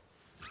mean,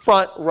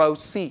 front row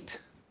seat.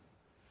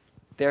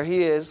 There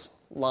he is,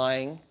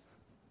 lying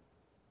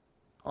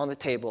on the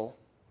table.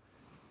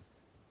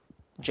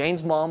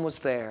 Jane's mom was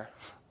there,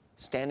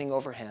 standing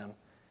over him.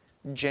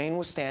 Jane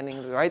was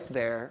standing right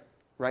there,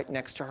 right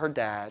next to her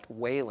dad,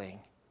 wailing.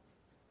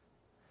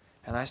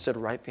 And I stood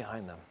right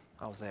behind them.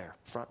 I was there,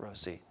 front row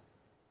seat.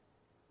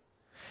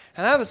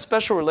 And I have a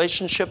special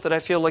relationship that I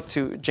feel like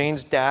to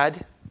Jane's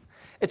dad.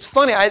 It's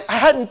funny,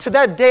 to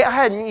that day, I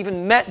hadn't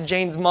even met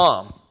Jane's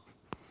mom.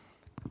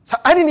 So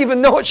I didn't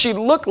even know what she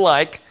looked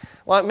like.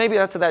 Well, maybe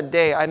not to that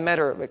day. I met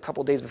her a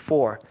couple days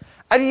before.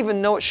 I didn't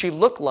even know what she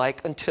looked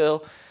like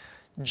until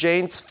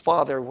Jane's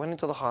father went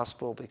into the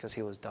hospital because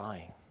he was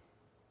dying.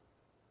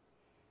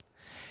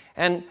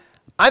 And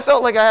I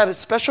felt like I had a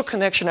special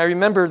connection. I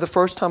remember the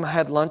first time I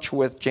had lunch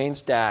with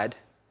Jane's dad.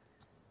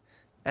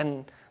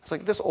 And it's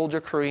like this older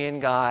Korean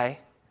guy.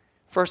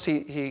 First,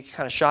 he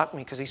kind of shocked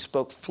me because he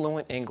spoke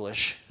fluent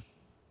English.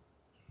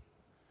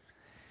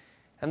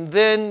 And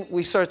then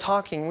we started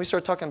talking. We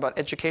started talking about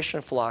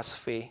education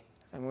philosophy.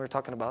 And we were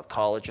talking about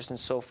colleges and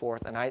so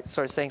forth. And I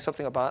started saying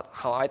something about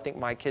how I think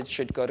my kids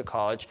should go to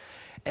college.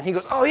 And he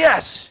goes, oh,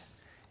 yes.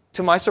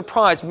 To my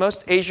surprise,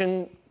 most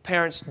Asian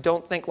parents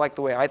don't think like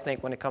the way I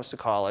think when it comes to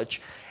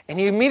college. And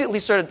he immediately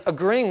started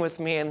agreeing with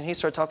me, and he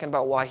started talking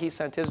about why he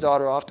sent his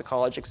daughter off to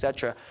college,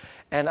 etc.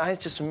 And I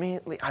just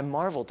immediately, I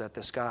marveled at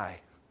this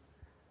guy.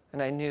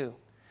 And I knew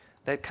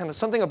that kind of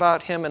something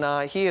about he and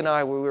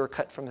I, we were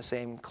cut from the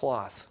same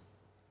cloth.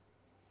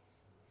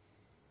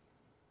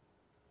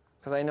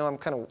 Because I know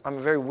I'm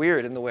very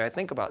weird in the way I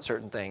think about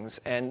certain things.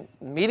 And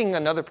meeting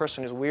another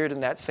person who's weird in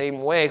that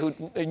same way, who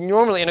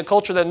normally in a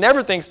culture that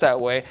never thinks that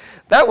way,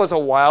 I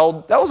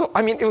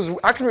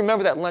can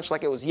remember that lunch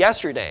like it was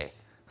yesterday.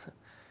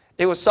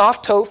 It was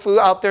soft tofu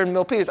out there in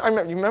Milpitas. I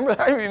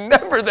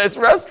remember this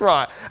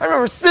restaurant. I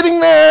remember sitting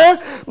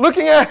there,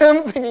 looking at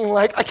him, thinking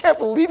like, I can't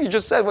believe you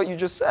just said what you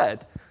just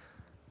said.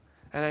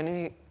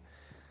 And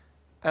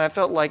I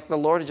felt like the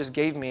Lord just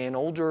gave me an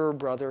older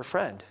brother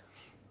friend.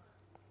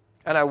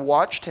 And I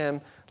watched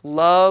him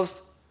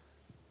love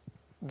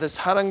this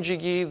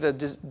harangjigi,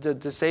 the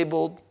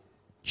disabled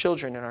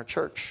children in our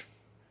church.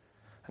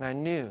 And I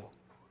knew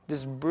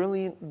this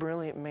brilliant,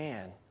 brilliant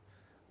man,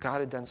 God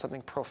had done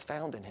something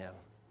profound in him.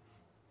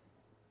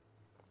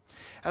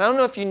 And I don't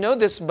know if you know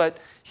this, but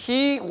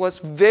he was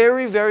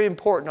very, very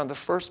important on the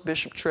first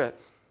bishop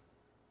trip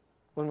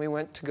when we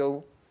went to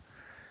go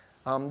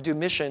do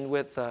mission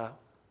with the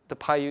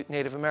Paiute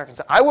Native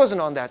Americans. I wasn't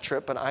on that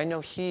trip, but I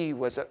know he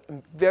was a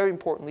very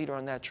important leader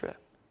on that trip.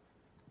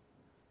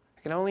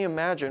 I can only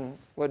imagine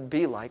what it'd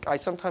be like.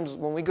 Sometimes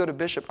when we go to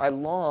Bishop, I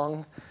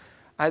long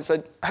I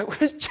said, I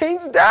wish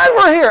Jane's dad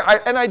were here.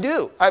 And I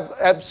do.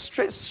 I've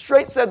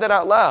straight said that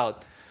out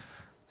loud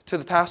to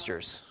the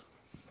pastors.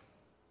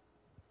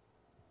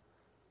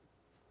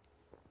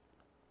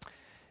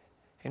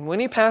 And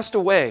when he passed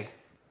away,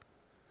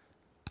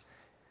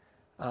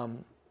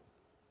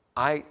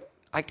 I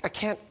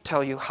can't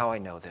tell you how I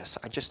know this.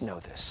 I just know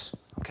this,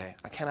 okay?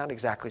 I cannot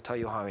exactly tell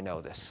you how I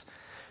know this.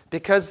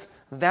 Because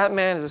that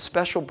man is a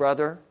special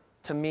brother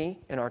to me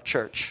in our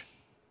church.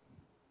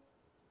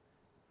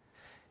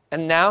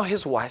 And now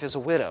his wife is a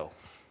widow.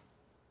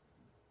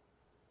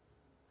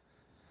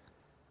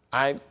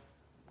 I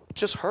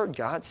just heard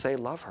God say,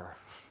 love her.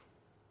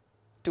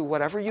 Do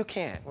whatever you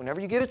can. Whenever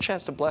you get a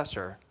chance to bless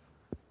her,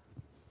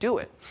 do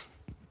it.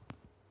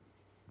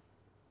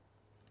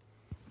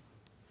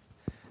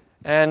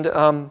 And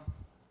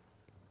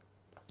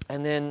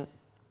then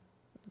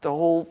the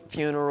whole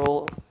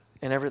funeral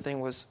and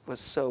everything was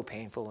so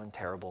painful and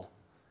terrible.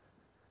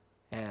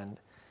 And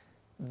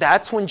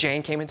that's when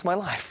Jane came into my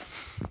life.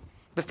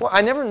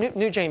 I never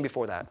knew Jane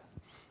before that.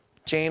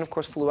 Jane, of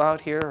course, flew out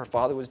here. Her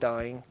father was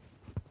dying.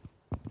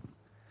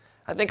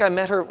 I think I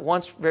met her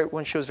once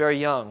when she was very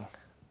young,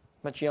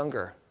 much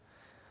younger,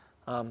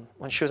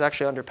 when she was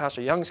actually under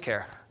Pastor Young's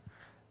care,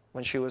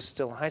 when she was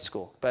still in high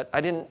school. But I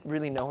didn't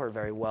really know her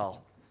very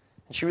well.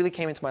 And she really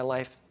came into my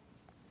life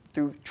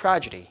through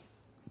tragedy.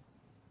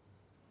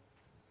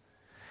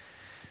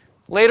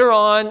 Later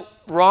on,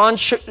 Ron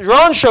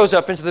shows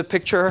up into the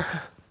picture.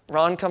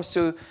 Ron comes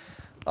to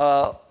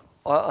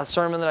a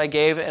sermon that I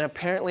gave, and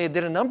apparently it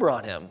did a number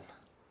on him.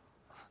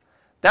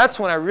 That's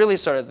when I really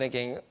started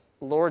thinking,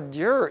 Lord,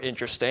 you're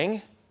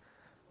interesting.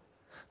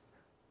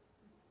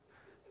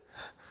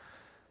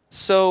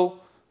 So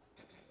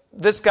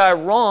this guy,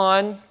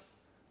 Ron,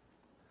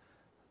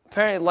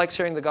 apparently likes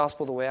hearing the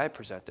gospel the way I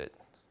present it.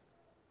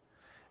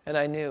 And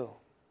I knew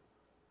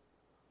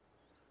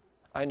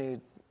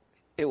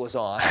it was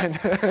on.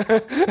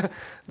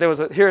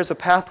 Here's a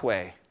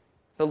pathway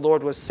the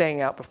Lord was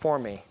saying out before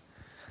me.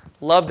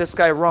 Love this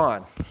guy,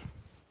 Ron.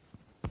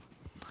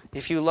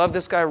 If you love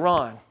this guy,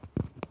 Ron,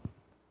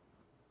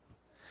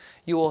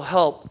 you will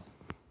help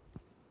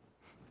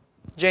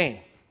Jane.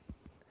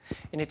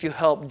 And if you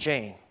help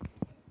Jane,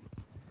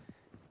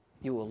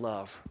 you will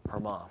love her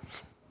mom.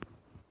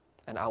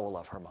 And I will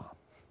love her mom.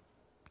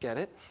 Get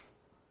it?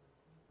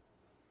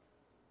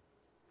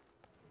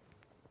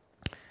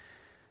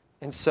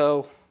 And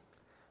so,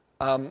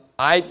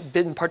 I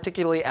didn't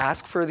particularly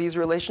ask for these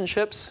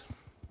relationships.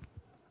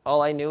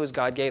 All I knew is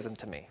God gave them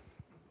to me.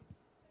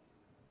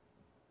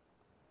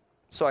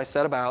 So I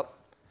set about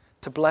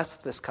to bless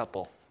this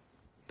couple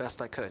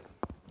best I could.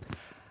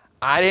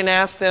 I didn't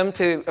ask them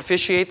to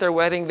officiate their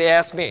wedding. They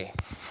asked me.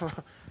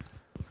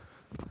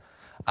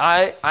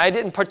 I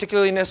didn't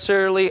particularly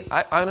necessarily,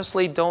 I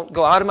honestly don't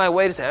go out of my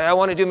way to say, I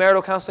want to do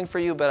marital counseling for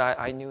you, but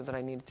I knew that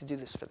I needed to do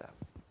this for them.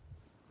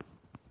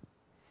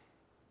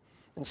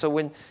 And so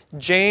when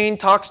Jane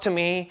talks to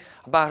me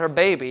about her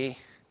baby,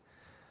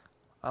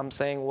 I'm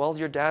saying, well,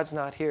 your dad's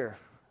not here.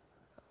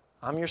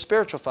 I'm your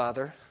spiritual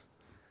father.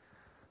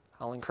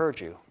 I'll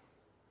encourage you.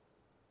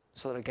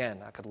 So that, again,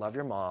 I could love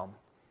your mom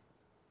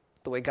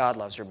the way God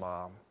loves your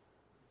mom,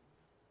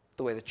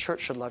 the way the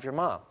church should love your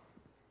mom.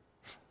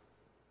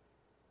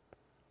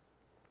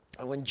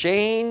 And when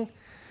Jane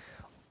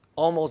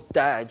almost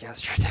died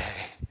yesterday,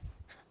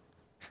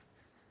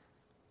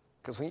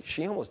 because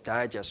she almost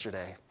died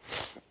yesterday,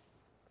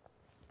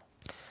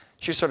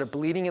 she started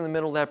bleeding in the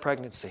middle of that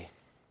pregnancy.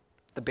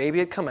 The baby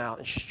had come out,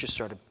 and she just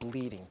started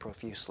bleeding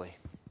profusely.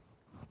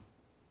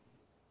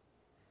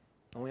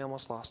 And we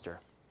almost lost her.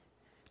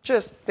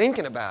 Just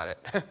thinking about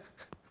it.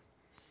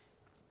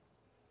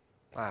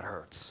 That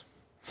hurts.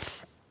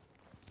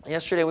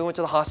 Yesterday, we went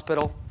to the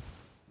hospital.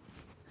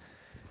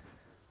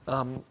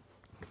 I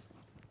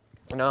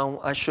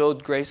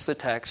showed Grace the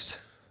text.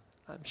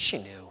 She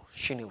knew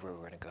where we were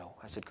going to go.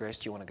 I said, Grace,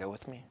 do you want to go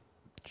with me?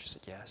 She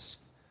said, yes.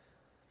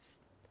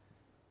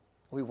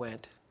 We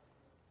went.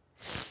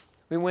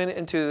 We went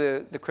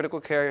into the critical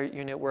care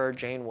unit where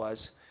Jane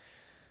was.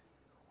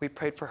 We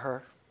prayed for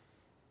her.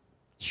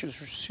 She was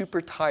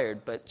super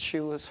tired, but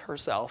she was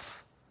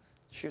herself.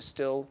 She was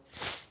still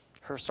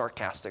her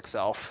sarcastic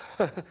self,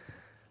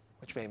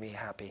 which made me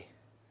happy.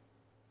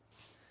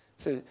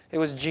 So it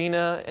was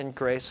Gina and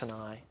Grace and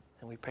I,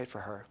 and we prayed for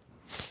her.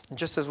 And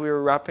just as we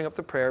were wrapping up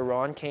the prayer,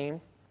 Ron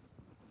came,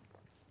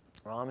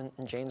 Ron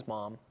and Jane's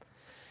mom,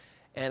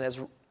 and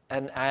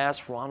I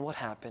asked Ron what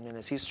happened, and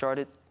as he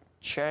started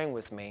sharing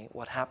with me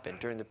what happened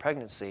during the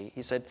pregnancy,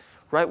 he said,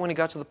 right when he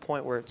got to the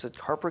point where it said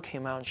Harper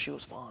came out and she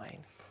was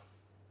fine,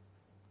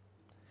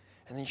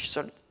 and then she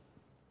started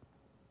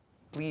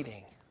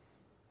bleeding.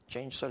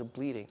 Jane started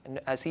bleeding. And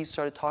as he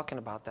started talking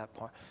about that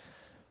part,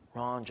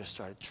 Ron just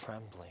started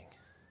trembling.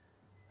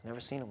 I've never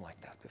seen him like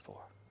that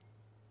before.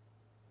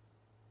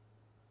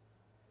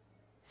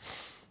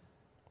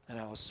 And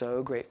I was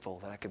so grateful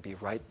that I could be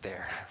right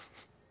there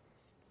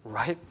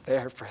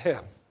for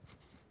him.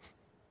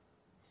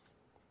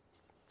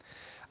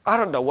 I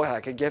don't know what I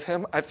could give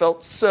him. I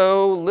felt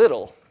so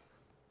little.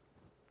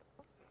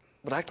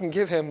 but I can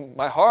give him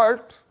my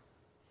heart.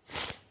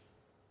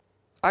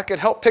 I could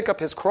help pick up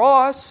his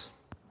cross.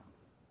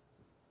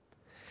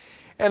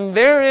 And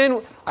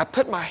therein, I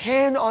put my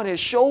hand on his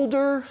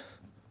shoulder.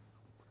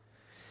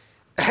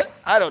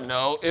 I don't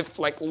know if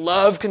like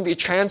love can be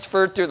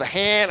transferred through the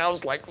hand. I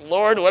was like,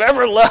 Lord,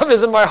 whatever love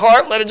is in my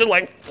heart, let it just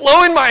like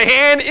flow in my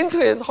hand into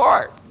his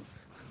heart.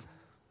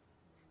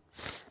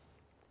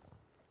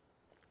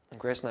 And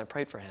Grace and I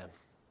prayed for him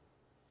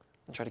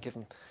and tried to give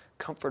him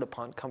comfort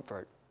upon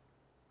comfort.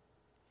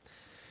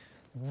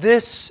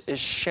 This is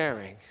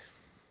sharing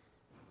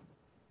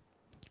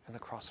in the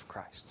cross of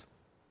Christ.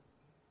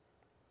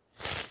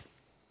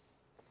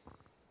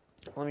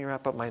 Let me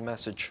wrap up my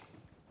message.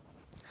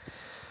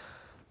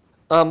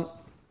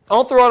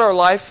 All throughout our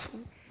life,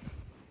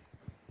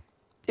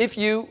 if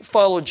you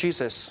follow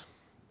Jesus,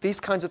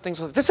 these kinds of things.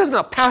 This isn't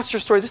a pastor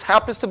story. This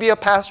happens to be a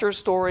pastor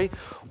story.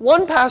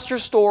 One pastor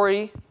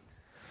story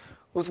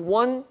with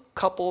one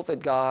couple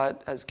that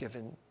God has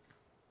given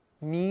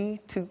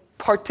me to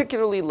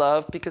particularly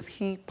love because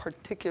He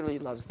particularly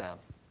loves them.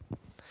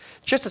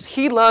 Just as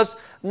He loves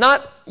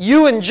not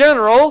you in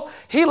general,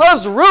 He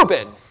loves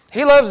Reuben.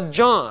 He loves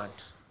John.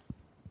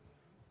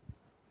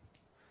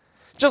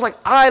 Just like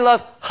I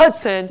love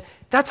Hudson,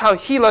 that's how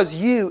He loves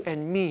you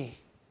and me.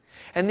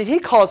 And then He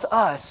calls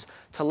us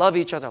to love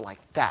each other like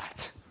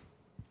that.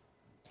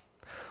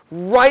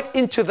 Right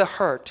into the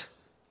hurt.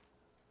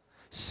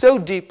 So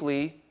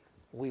deeply,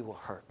 we will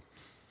hurt.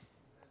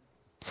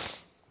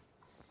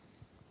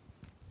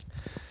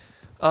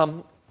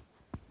 I'm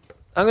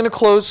going to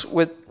close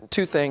with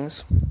two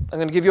things. I'm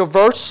going to give you a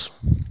verse.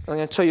 I'm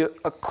going to tell you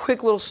a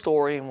quick little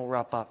story, and we'll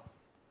wrap up.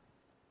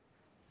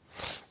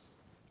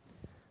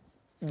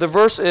 The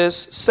verse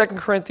is 2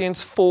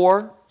 Corinthians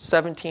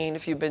 4:17.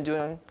 If you've been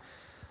doing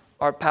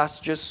our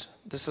passages,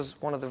 this is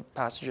one of the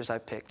passages I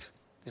picked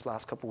these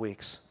last couple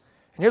weeks.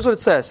 And here's what it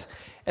says.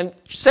 And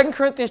 2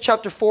 Corinthians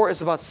chapter 4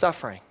 is about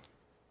suffering.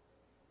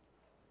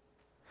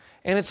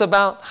 And it's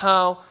about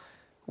how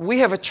we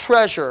have a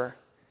treasure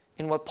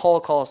in what Paul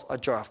calls a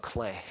jar of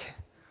clay.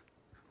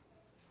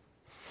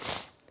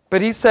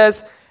 But he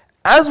says,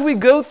 as we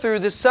go through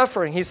this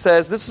suffering, he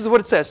says, this is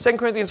what it says, 2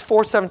 Corinthians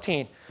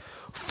 4:17.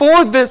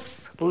 For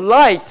this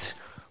light,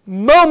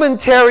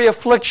 momentary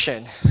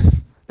affliction.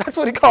 That's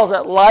what he calls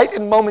that, light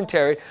and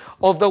momentary.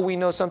 Although we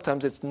know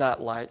sometimes it's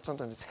not light,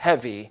 sometimes it's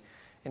heavy,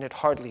 and it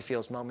hardly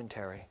feels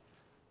momentary.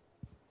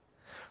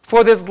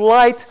 For this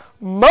light,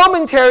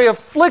 momentary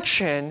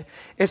affliction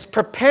is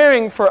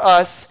preparing for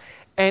us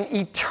an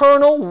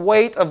eternal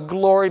weight of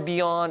glory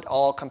beyond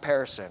all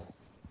comparison.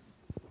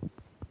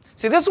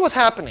 See, this is what's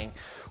happening.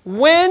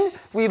 When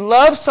we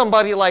love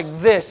somebody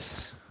like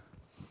this,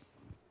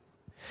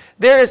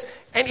 there is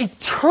an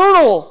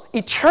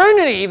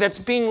eternity that's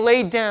being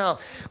laid down,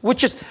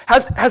 which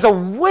has a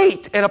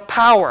weight and a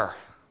power.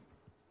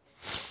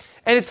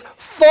 And it's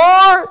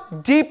far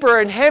deeper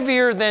and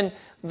heavier than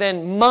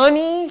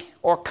money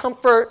or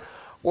comfort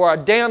or a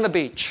day on the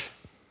beach.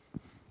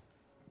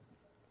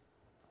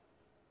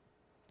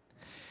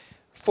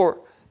 For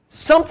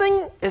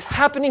something is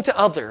happening to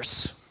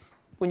others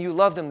when you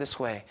love them this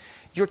way.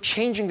 You're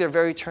changing their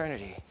very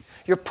eternity.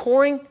 You're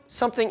pouring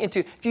something into,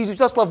 if you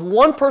just love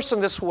one person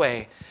this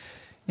way,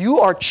 you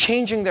are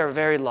changing their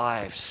very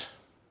lives.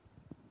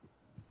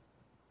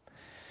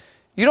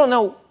 You don't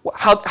know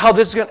how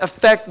this is going to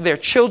affect their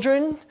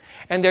children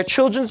and their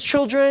children's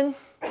children.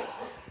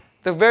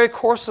 The very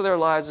course of their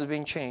lives is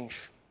being changed.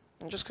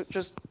 And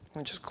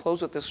just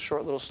close with this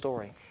short little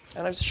story.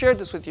 And I've shared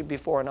this with you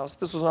before, and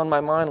this was on my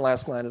mind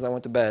last night as I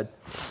went to bed.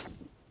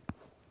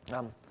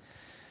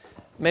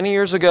 Many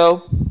years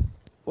ago,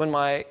 when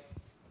I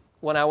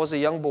was a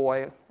young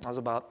boy, I was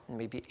about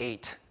maybe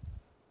 8.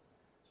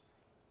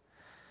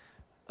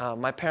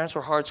 My parents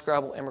were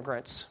hardscrabble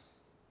immigrants.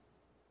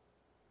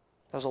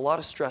 There was a lot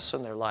of stress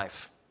in their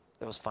life.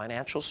 There was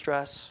financial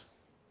stress.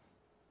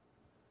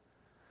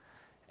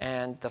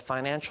 And the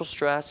financial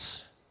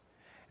stress,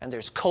 and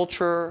there's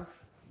culture,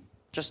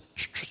 just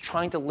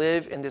trying to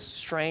live in this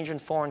strange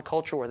and foreign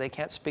culture where they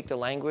can't speak the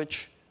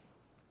language.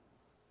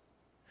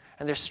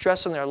 And there's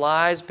stress in their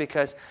lives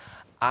because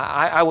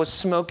I was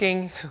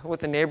smoking with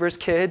the neighbor's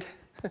kid.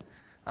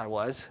 I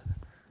was.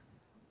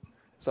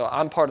 So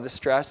I'm part of the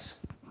stress.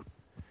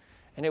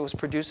 And it was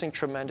producing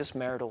tremendous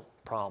marital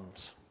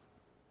problems.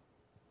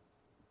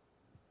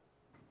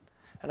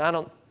 And I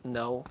don't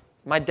know.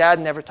 My dad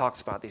never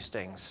talks about these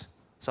things.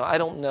 So I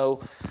don't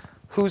know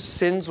whose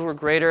sins were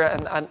greater,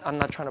 and I'm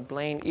not trying to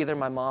blame either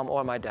my mom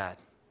or my dad.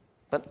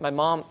 But my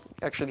mom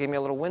actually gave me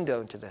a little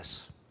window into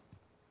this.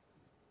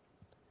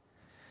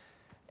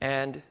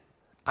 And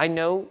I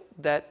know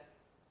that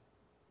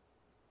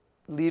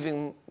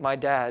leaving my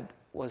dad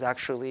was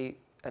actually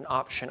an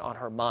option on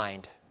her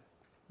mind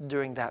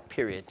during that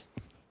period.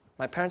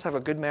 My parents have a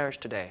good marriage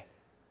today,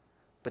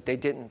 but they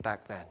didn't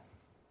back then.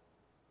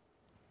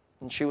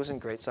 And she was in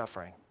great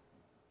suffering.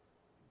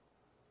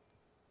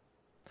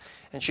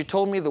 And she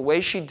told me the way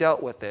she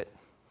dealt with it.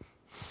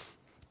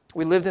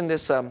 We lived in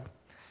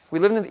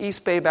the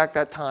East Bay back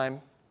that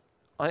time,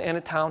 in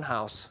a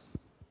townhouse.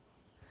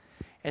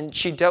 And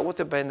she dealt with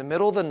it, but in the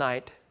middle of the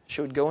night,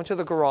 she would go into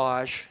the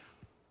garage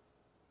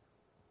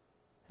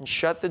and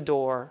shut the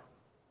door.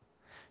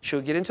 She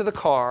would get into the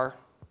car,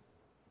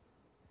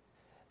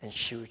 and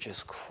she would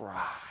just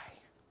cry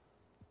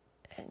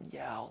and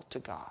yell to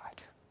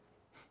God.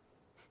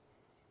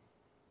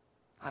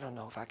 I don't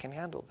know if I can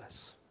handle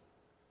this.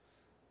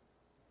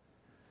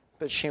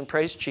 But she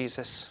embraced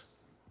Jesus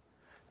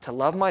to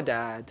love my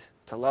dad,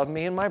 to love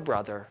me and my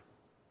brother,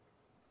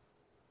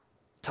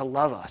 to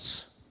love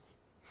us.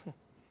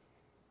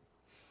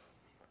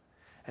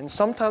 And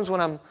sometimes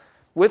when I'm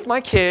with my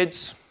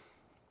kids,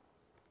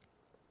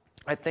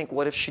 I think,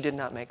 what if she did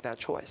not make that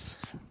choice?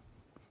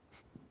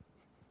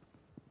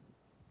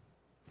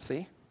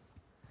 See?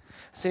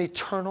 It's an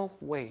eternal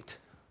weight.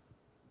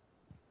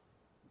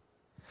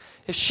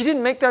 If she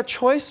didn't make that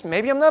choice,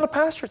 maybe I'm not a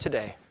pastor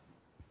today.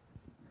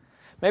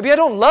 Maybe I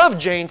don't love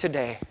Jane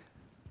today.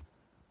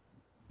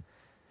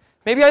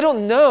 Maybe I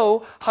don't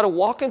know how to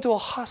walk into a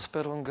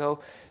hospital and go,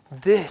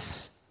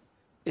 this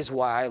is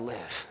why I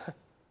live.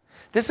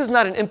 This is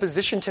not an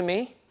imposition to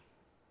me.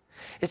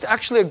 It's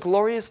actually a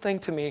glorious thing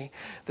to me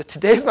that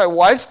today is my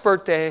wife's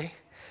birthday.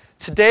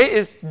 Today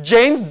is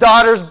Jane's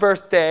daughter's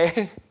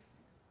birthday.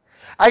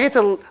 I get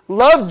to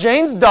love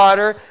Jane's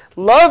daughter,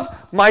 love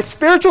my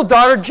spiritual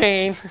daughter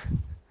Jane.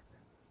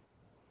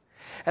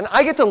 And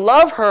I get to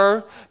love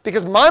her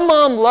because my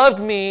mom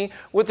loved me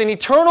with an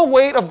eternal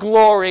weight of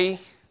glory,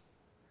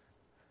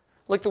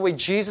 like the way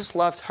Jesus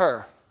loved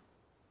her.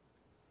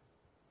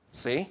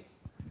 See?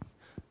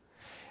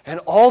 And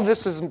all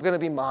this is going to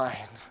be mine.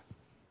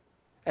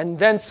 And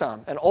then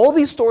some. And all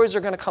these stories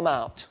are going to come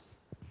out.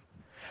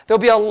 There'll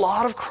be a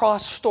lot of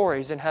cross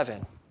stories in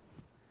heaven.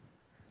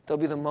 They'll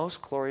be the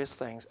most glorious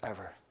things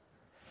ever.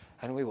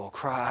 And we will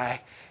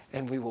cry,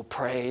 and we will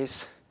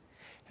praise,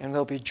 and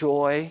there'll be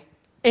joy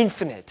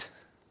infinite.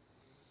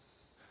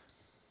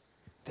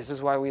 This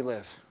is why we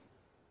live.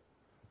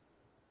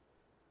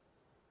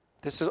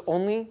 This is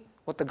only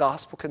what the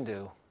gospel can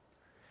do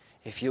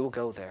if you will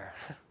go there.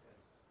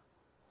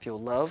 If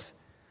you'll love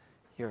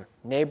your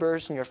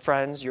neighbors and your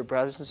friends, your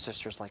brothers and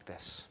sisters like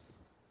this.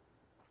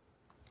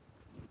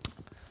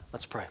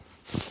 Let's pray.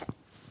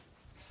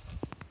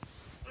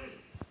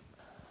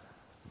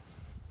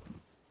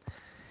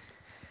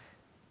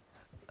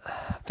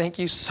 Thank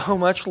you so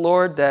much,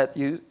 Lord, that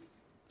you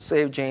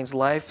saved Jane's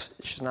life.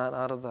 She's not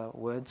out of the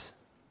woods.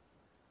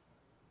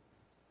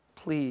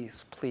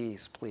 Please,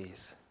 please,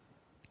 please.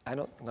 I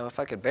don't know if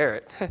I could bear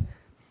it.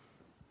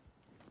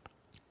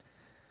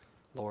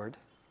 Lord.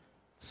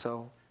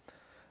 So,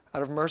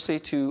 out of mercy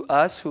to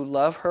us who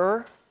love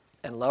her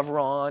and love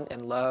Ron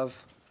and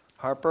love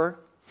Harper,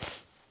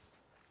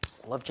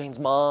 love Jane's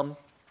mom.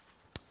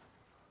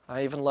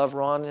 I even love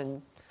Ron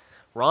and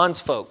Ron's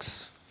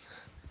folks.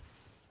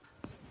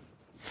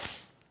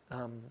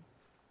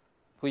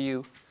 Will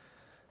you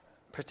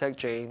protect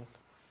Jane?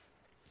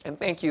 And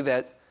thank you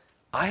that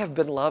I have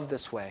been loved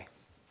this way.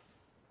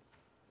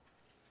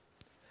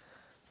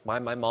 By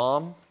my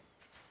mom,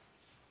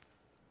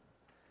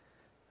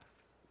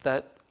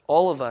 that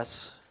all of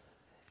us,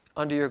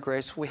 under your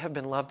grace, we have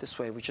been loved this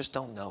way. We just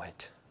don't know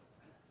it.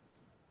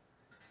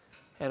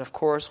 And of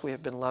course, we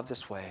have been loved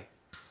this way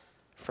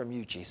from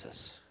you,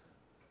 Jesus.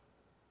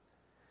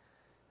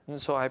 And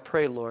so I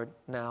pray, Lord,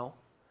 now,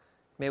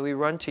 may we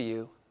run to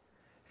you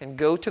and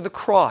go to the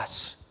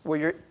cross where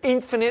your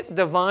infinite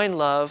divine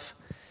love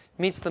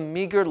meets the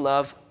meager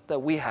love that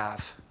we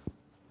have.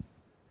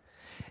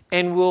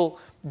 And will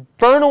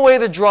burn away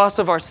the dross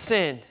of our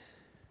sin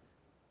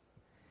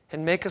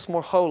and make us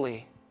more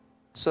holy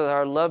so that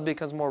our love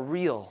becomes more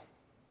real.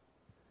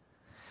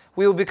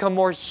 We will become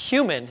more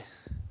human,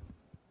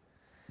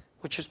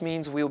 which just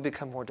means we will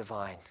become more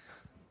divine.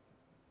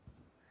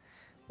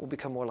 We'll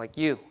become more like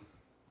you.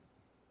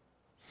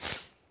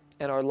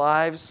 And our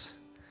lives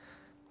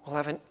will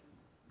have an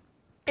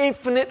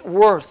infinite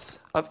worth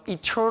of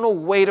eternal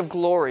weight of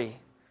glory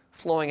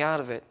flowing out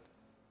of it.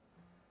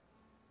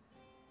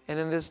 And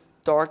in this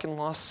dark and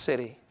lost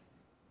city,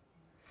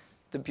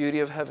 the beauty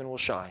of heaven will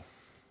shine.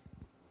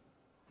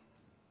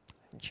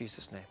 In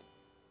Jesus' name.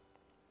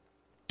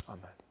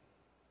 Amen.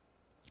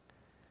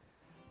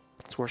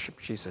 Let's worship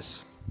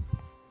Jesus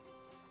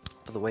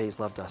for the way He's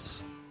loved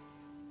us.